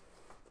version.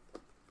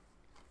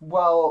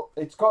 Well,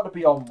 it's got to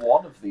be on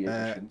one of the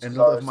editions.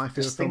 Another of my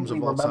favourite films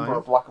of all remember time.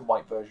 a black and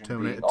white version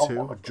Terminator being 2, on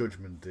one of them.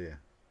 Judgment Day.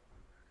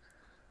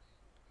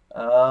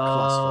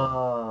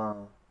 Ah.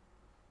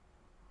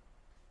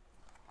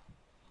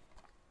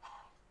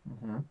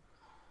 Mm-hmm.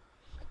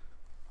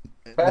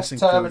 Best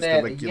This includes the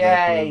Terminator, regular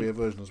yay! Blu-ray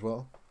version as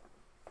well.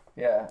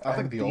 Yeah, I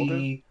think the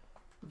older.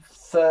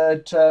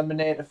 Third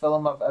Terminator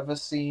film I've ever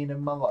seen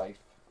in my life.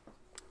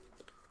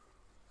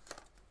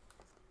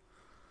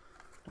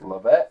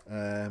 Love it.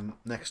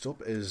 Next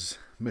up is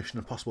Mission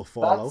Impossible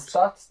Fallout.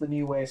 That's the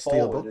new way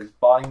forward, Steelbook. is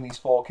buying these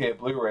 4K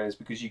Blu-rays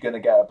because you're going to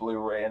get a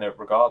Blu-ray in it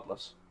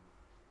regardless.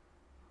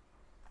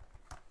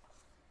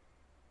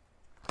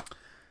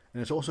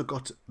 And it's also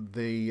got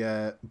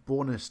the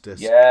bonus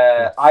disc.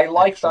 Yeah, I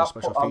like extra that.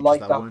 special I features like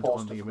that that weren't on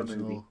poster the for the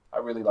original movie. I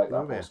really like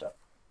that Blu-ray. poster.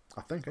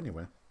 I think,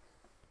 anyway.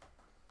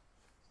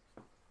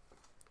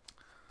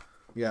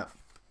 Yeah.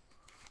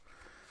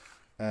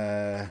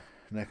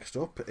 Next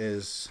up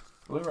is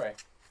Blu-ray.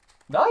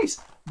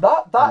 Nice.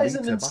 That is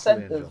an Alita: Battle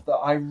incentive Angel. that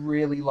I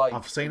really like.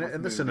 I've seen it with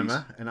in the movies.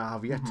 cinema, and I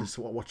have yet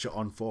to watch it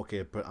on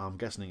 4K, but I'm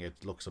guessing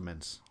it looks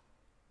immense.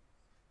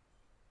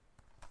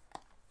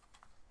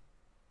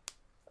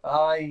 Yeah.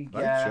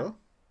 Right, sure.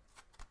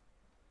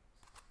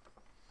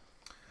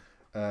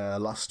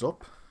 Last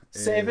up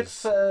Save it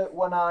is for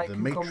when I The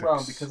can come Matrix.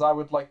 round because I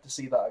would like to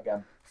see that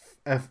again.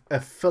 a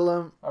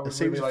film, I would a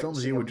series really like of to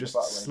films see you them were in the just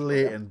Battle Angel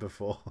slating again.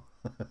 before.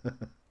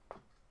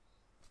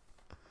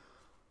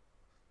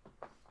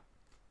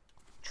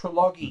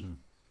 Trilogy.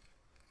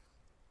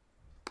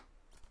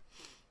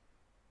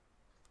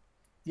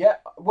 Yeah,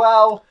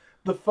 well,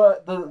 It's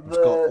got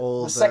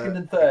all the second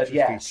and third, extra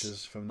yes.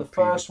 features from The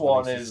previous first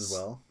one releases is as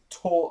well.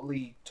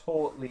 totally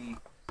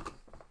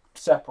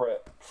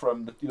separate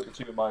from the other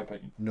two, in my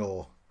opinion.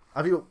 No,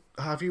 have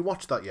you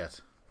watched that yet?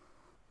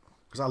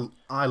 Because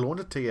I loaned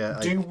it to you.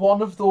 Do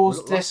one of those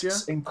was it last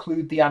discs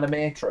include the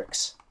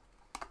Animatrix?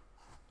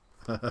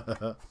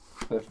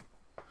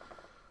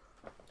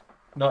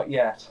 Not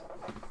yet.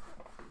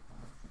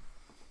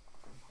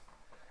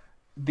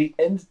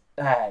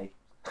 Hey.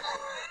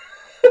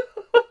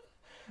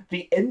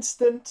 The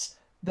instant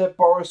that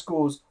Boris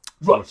goes,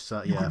 right,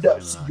 you yeah, now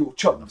fine, see right. your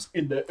chums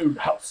in their own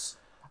house,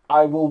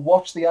 I will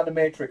watch the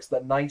Animatrix the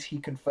night he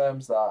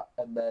confirms that,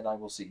 and then I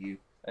will see you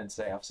and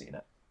say I've seen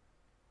it.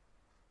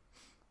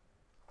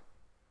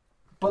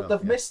 But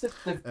they've missed it.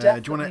 They've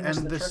definitely do you want to missed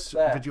end the this trick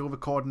there. video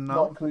recording Not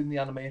now? including the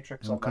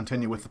Animatrix. And we'll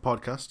continue with the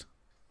podcast.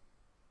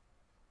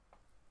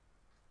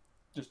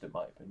 Just in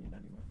my opinion,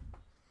 anyway.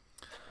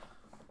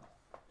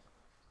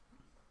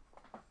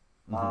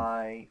 Mm-hmm.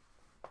 I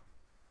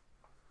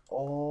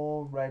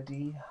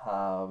already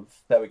have.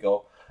 There we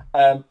go.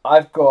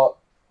 I've got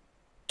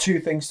two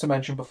things to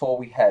mention before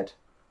we head.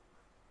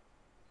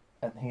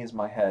 And here's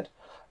my head.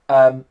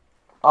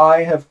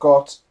 I have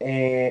got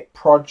a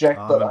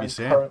project that I'm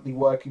currently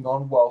working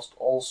on whilst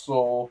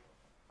also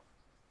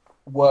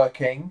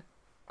working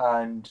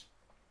and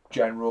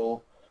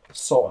general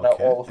sorting out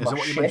all of my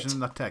what you shit. mentioned in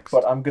that text?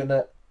 But I'm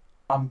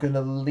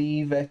gonna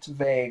leave it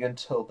vague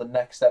until the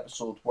next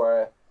episode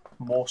where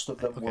most of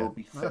them will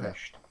be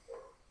finished.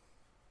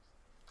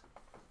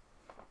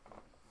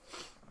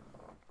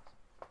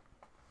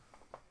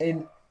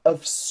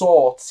 Of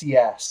sorts,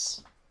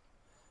 yes.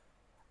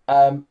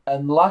 And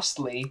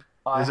lastly,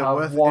 I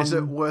have one is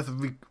it worth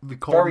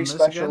recording very this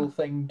special again?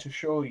 thing to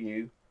show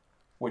you,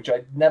 which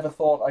I never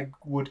thought I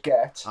would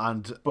get,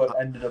 but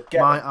ended up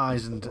getting. My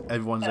eyes and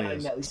everyone's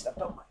ears.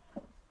 Oh.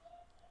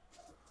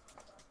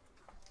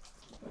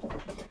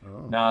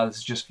 Nah, this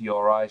is just for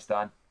your eyes,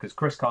 Dan, because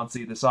Chris can't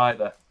see this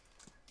either.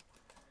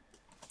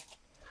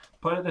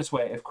 Put it this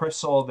way, if Chris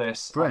saw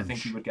this, I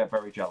think he would get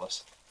very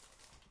jealous.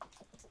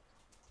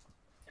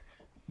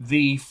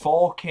 The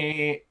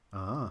 4K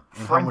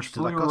French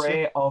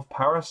Blu-ray of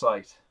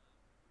Parasite.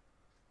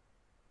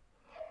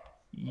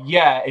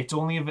 Yeah, it's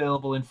only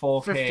available in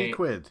 4K 50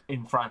 quid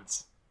in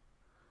France.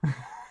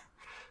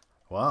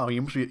 Wow,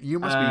 you must be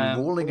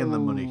rolling in the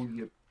money.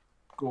 You're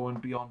going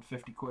beyond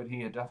 50 quid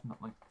here,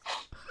 definitely.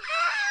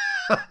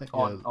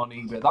 on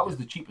eBay. That was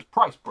the cheapest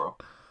price, bro.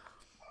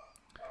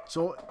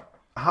 So,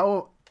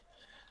 how...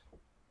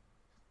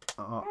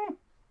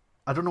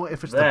 I don't know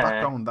if it's the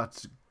background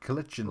that's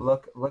glitching.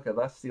 Look at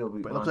that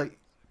steelbook. But it looks like...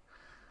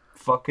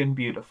 Fucking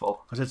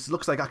beautiful. Because it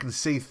looks like I can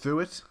see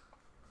through it.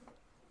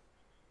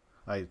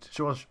 Right,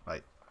 show us.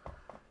 Right.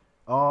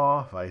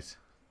 Oh, right.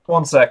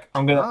 1 sec.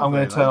 I'm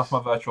gonna turn off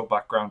my virtual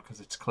background because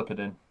it's clipped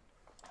in.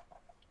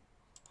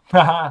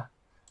 Haha.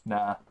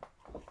 Nah.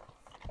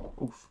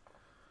 Oof.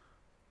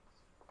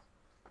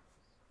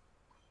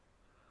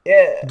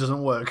 Yeah. It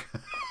doesn't work.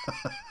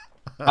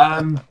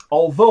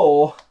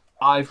 Although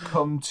I've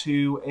come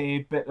to a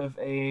bit of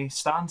a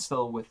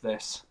standstill with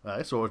this.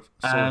 Right, so it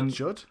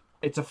should.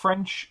 It's a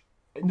French.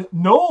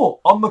 No,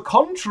 on the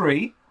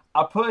contrary,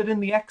 I put it in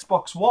the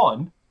Xbox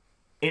One.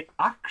 It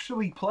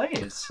actually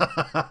plays.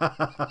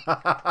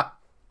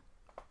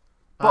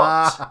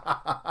 But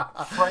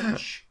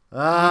French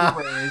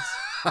Blu-rays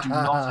do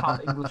not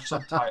have English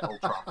subtitle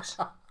tracks.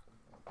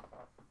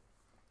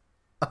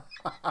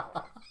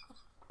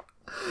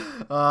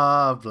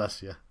 Ah,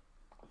 bless you.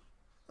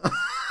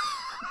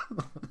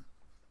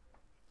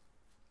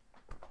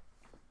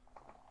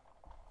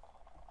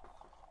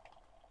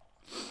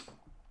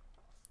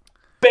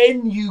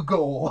 Ben, you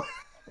go.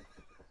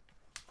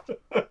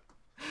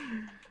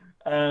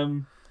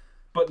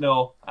 But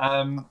no.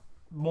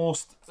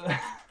 Most.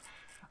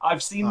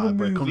 I've seen the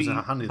But it comes movie in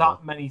handy, that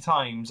though. many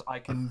times. I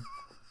can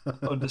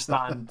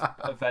understand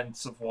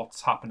events of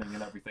what's happening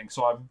and everything,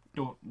 so I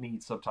don't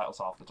need subtitles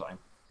half the time.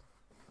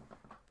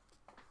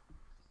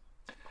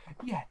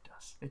 Yeah,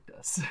 it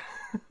does.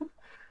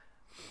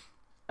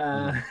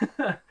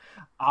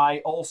 I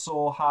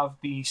also have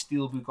the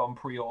Steelbook on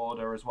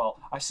pre-order as well.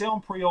 I say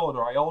on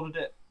pre-order, I ordered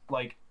it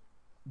like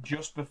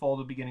just before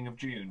the beginning of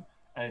June,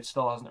 and it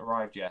still hasn't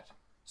arrived yet.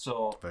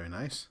 So Very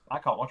nice. I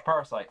can't watch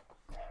Parasite,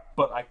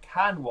 but I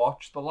can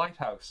watch The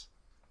Lighthouse,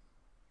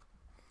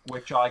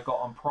 which I got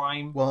on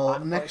Prime. Well,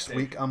 and next PlayStation.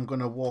 week I'm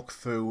going to walk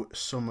through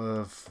some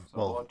of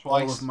all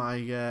twice. of my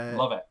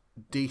Love it.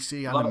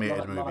 DC Love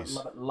animated it, movies,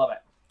 love it.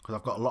 because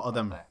I've got a lot of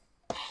them.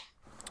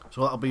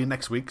 So that'll be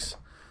next week's.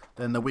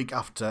 Then the week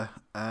after,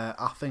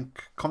 I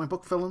think comic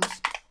book films.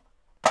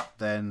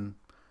 Then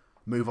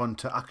move on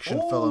to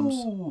action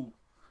films.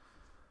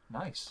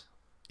 Nice.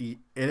 It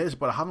is,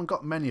 but I haven't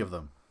got many of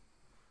them.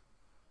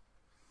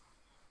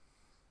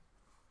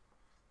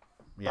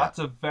 Yeah. That's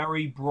a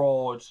very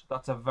broad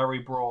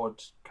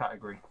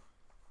category.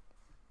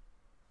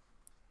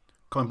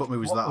 Comic book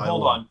movies that I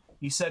Hold want. on.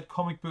 You said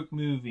comic book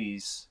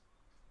movies.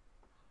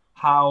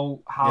 How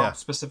Yeah.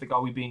 specific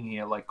are we being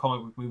here? Like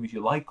comic book movies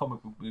you like,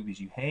 comic book movies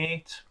you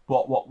hate.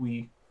 What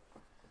we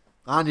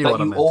I knew that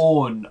what I you meant.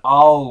 own.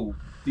 Oh,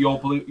 your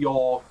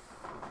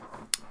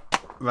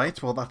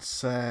Right, well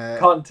that's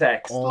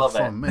context. all Love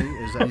from it. me.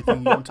 Is there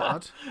anything you want to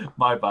add?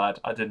 My bad.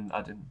 I didn't.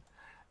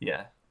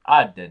 Yeah,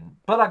 I didn't.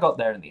 But I got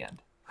there in the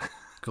end.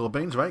 Cool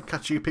beans, right?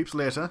 Catch you peeps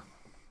later.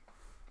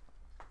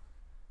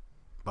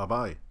 Bye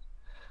bye.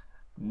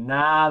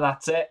 Nah,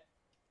 that's it.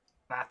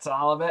 That's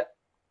all of it.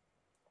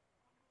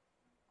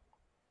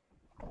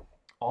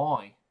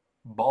 Oi,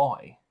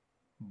 boy,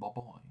 bye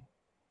bye.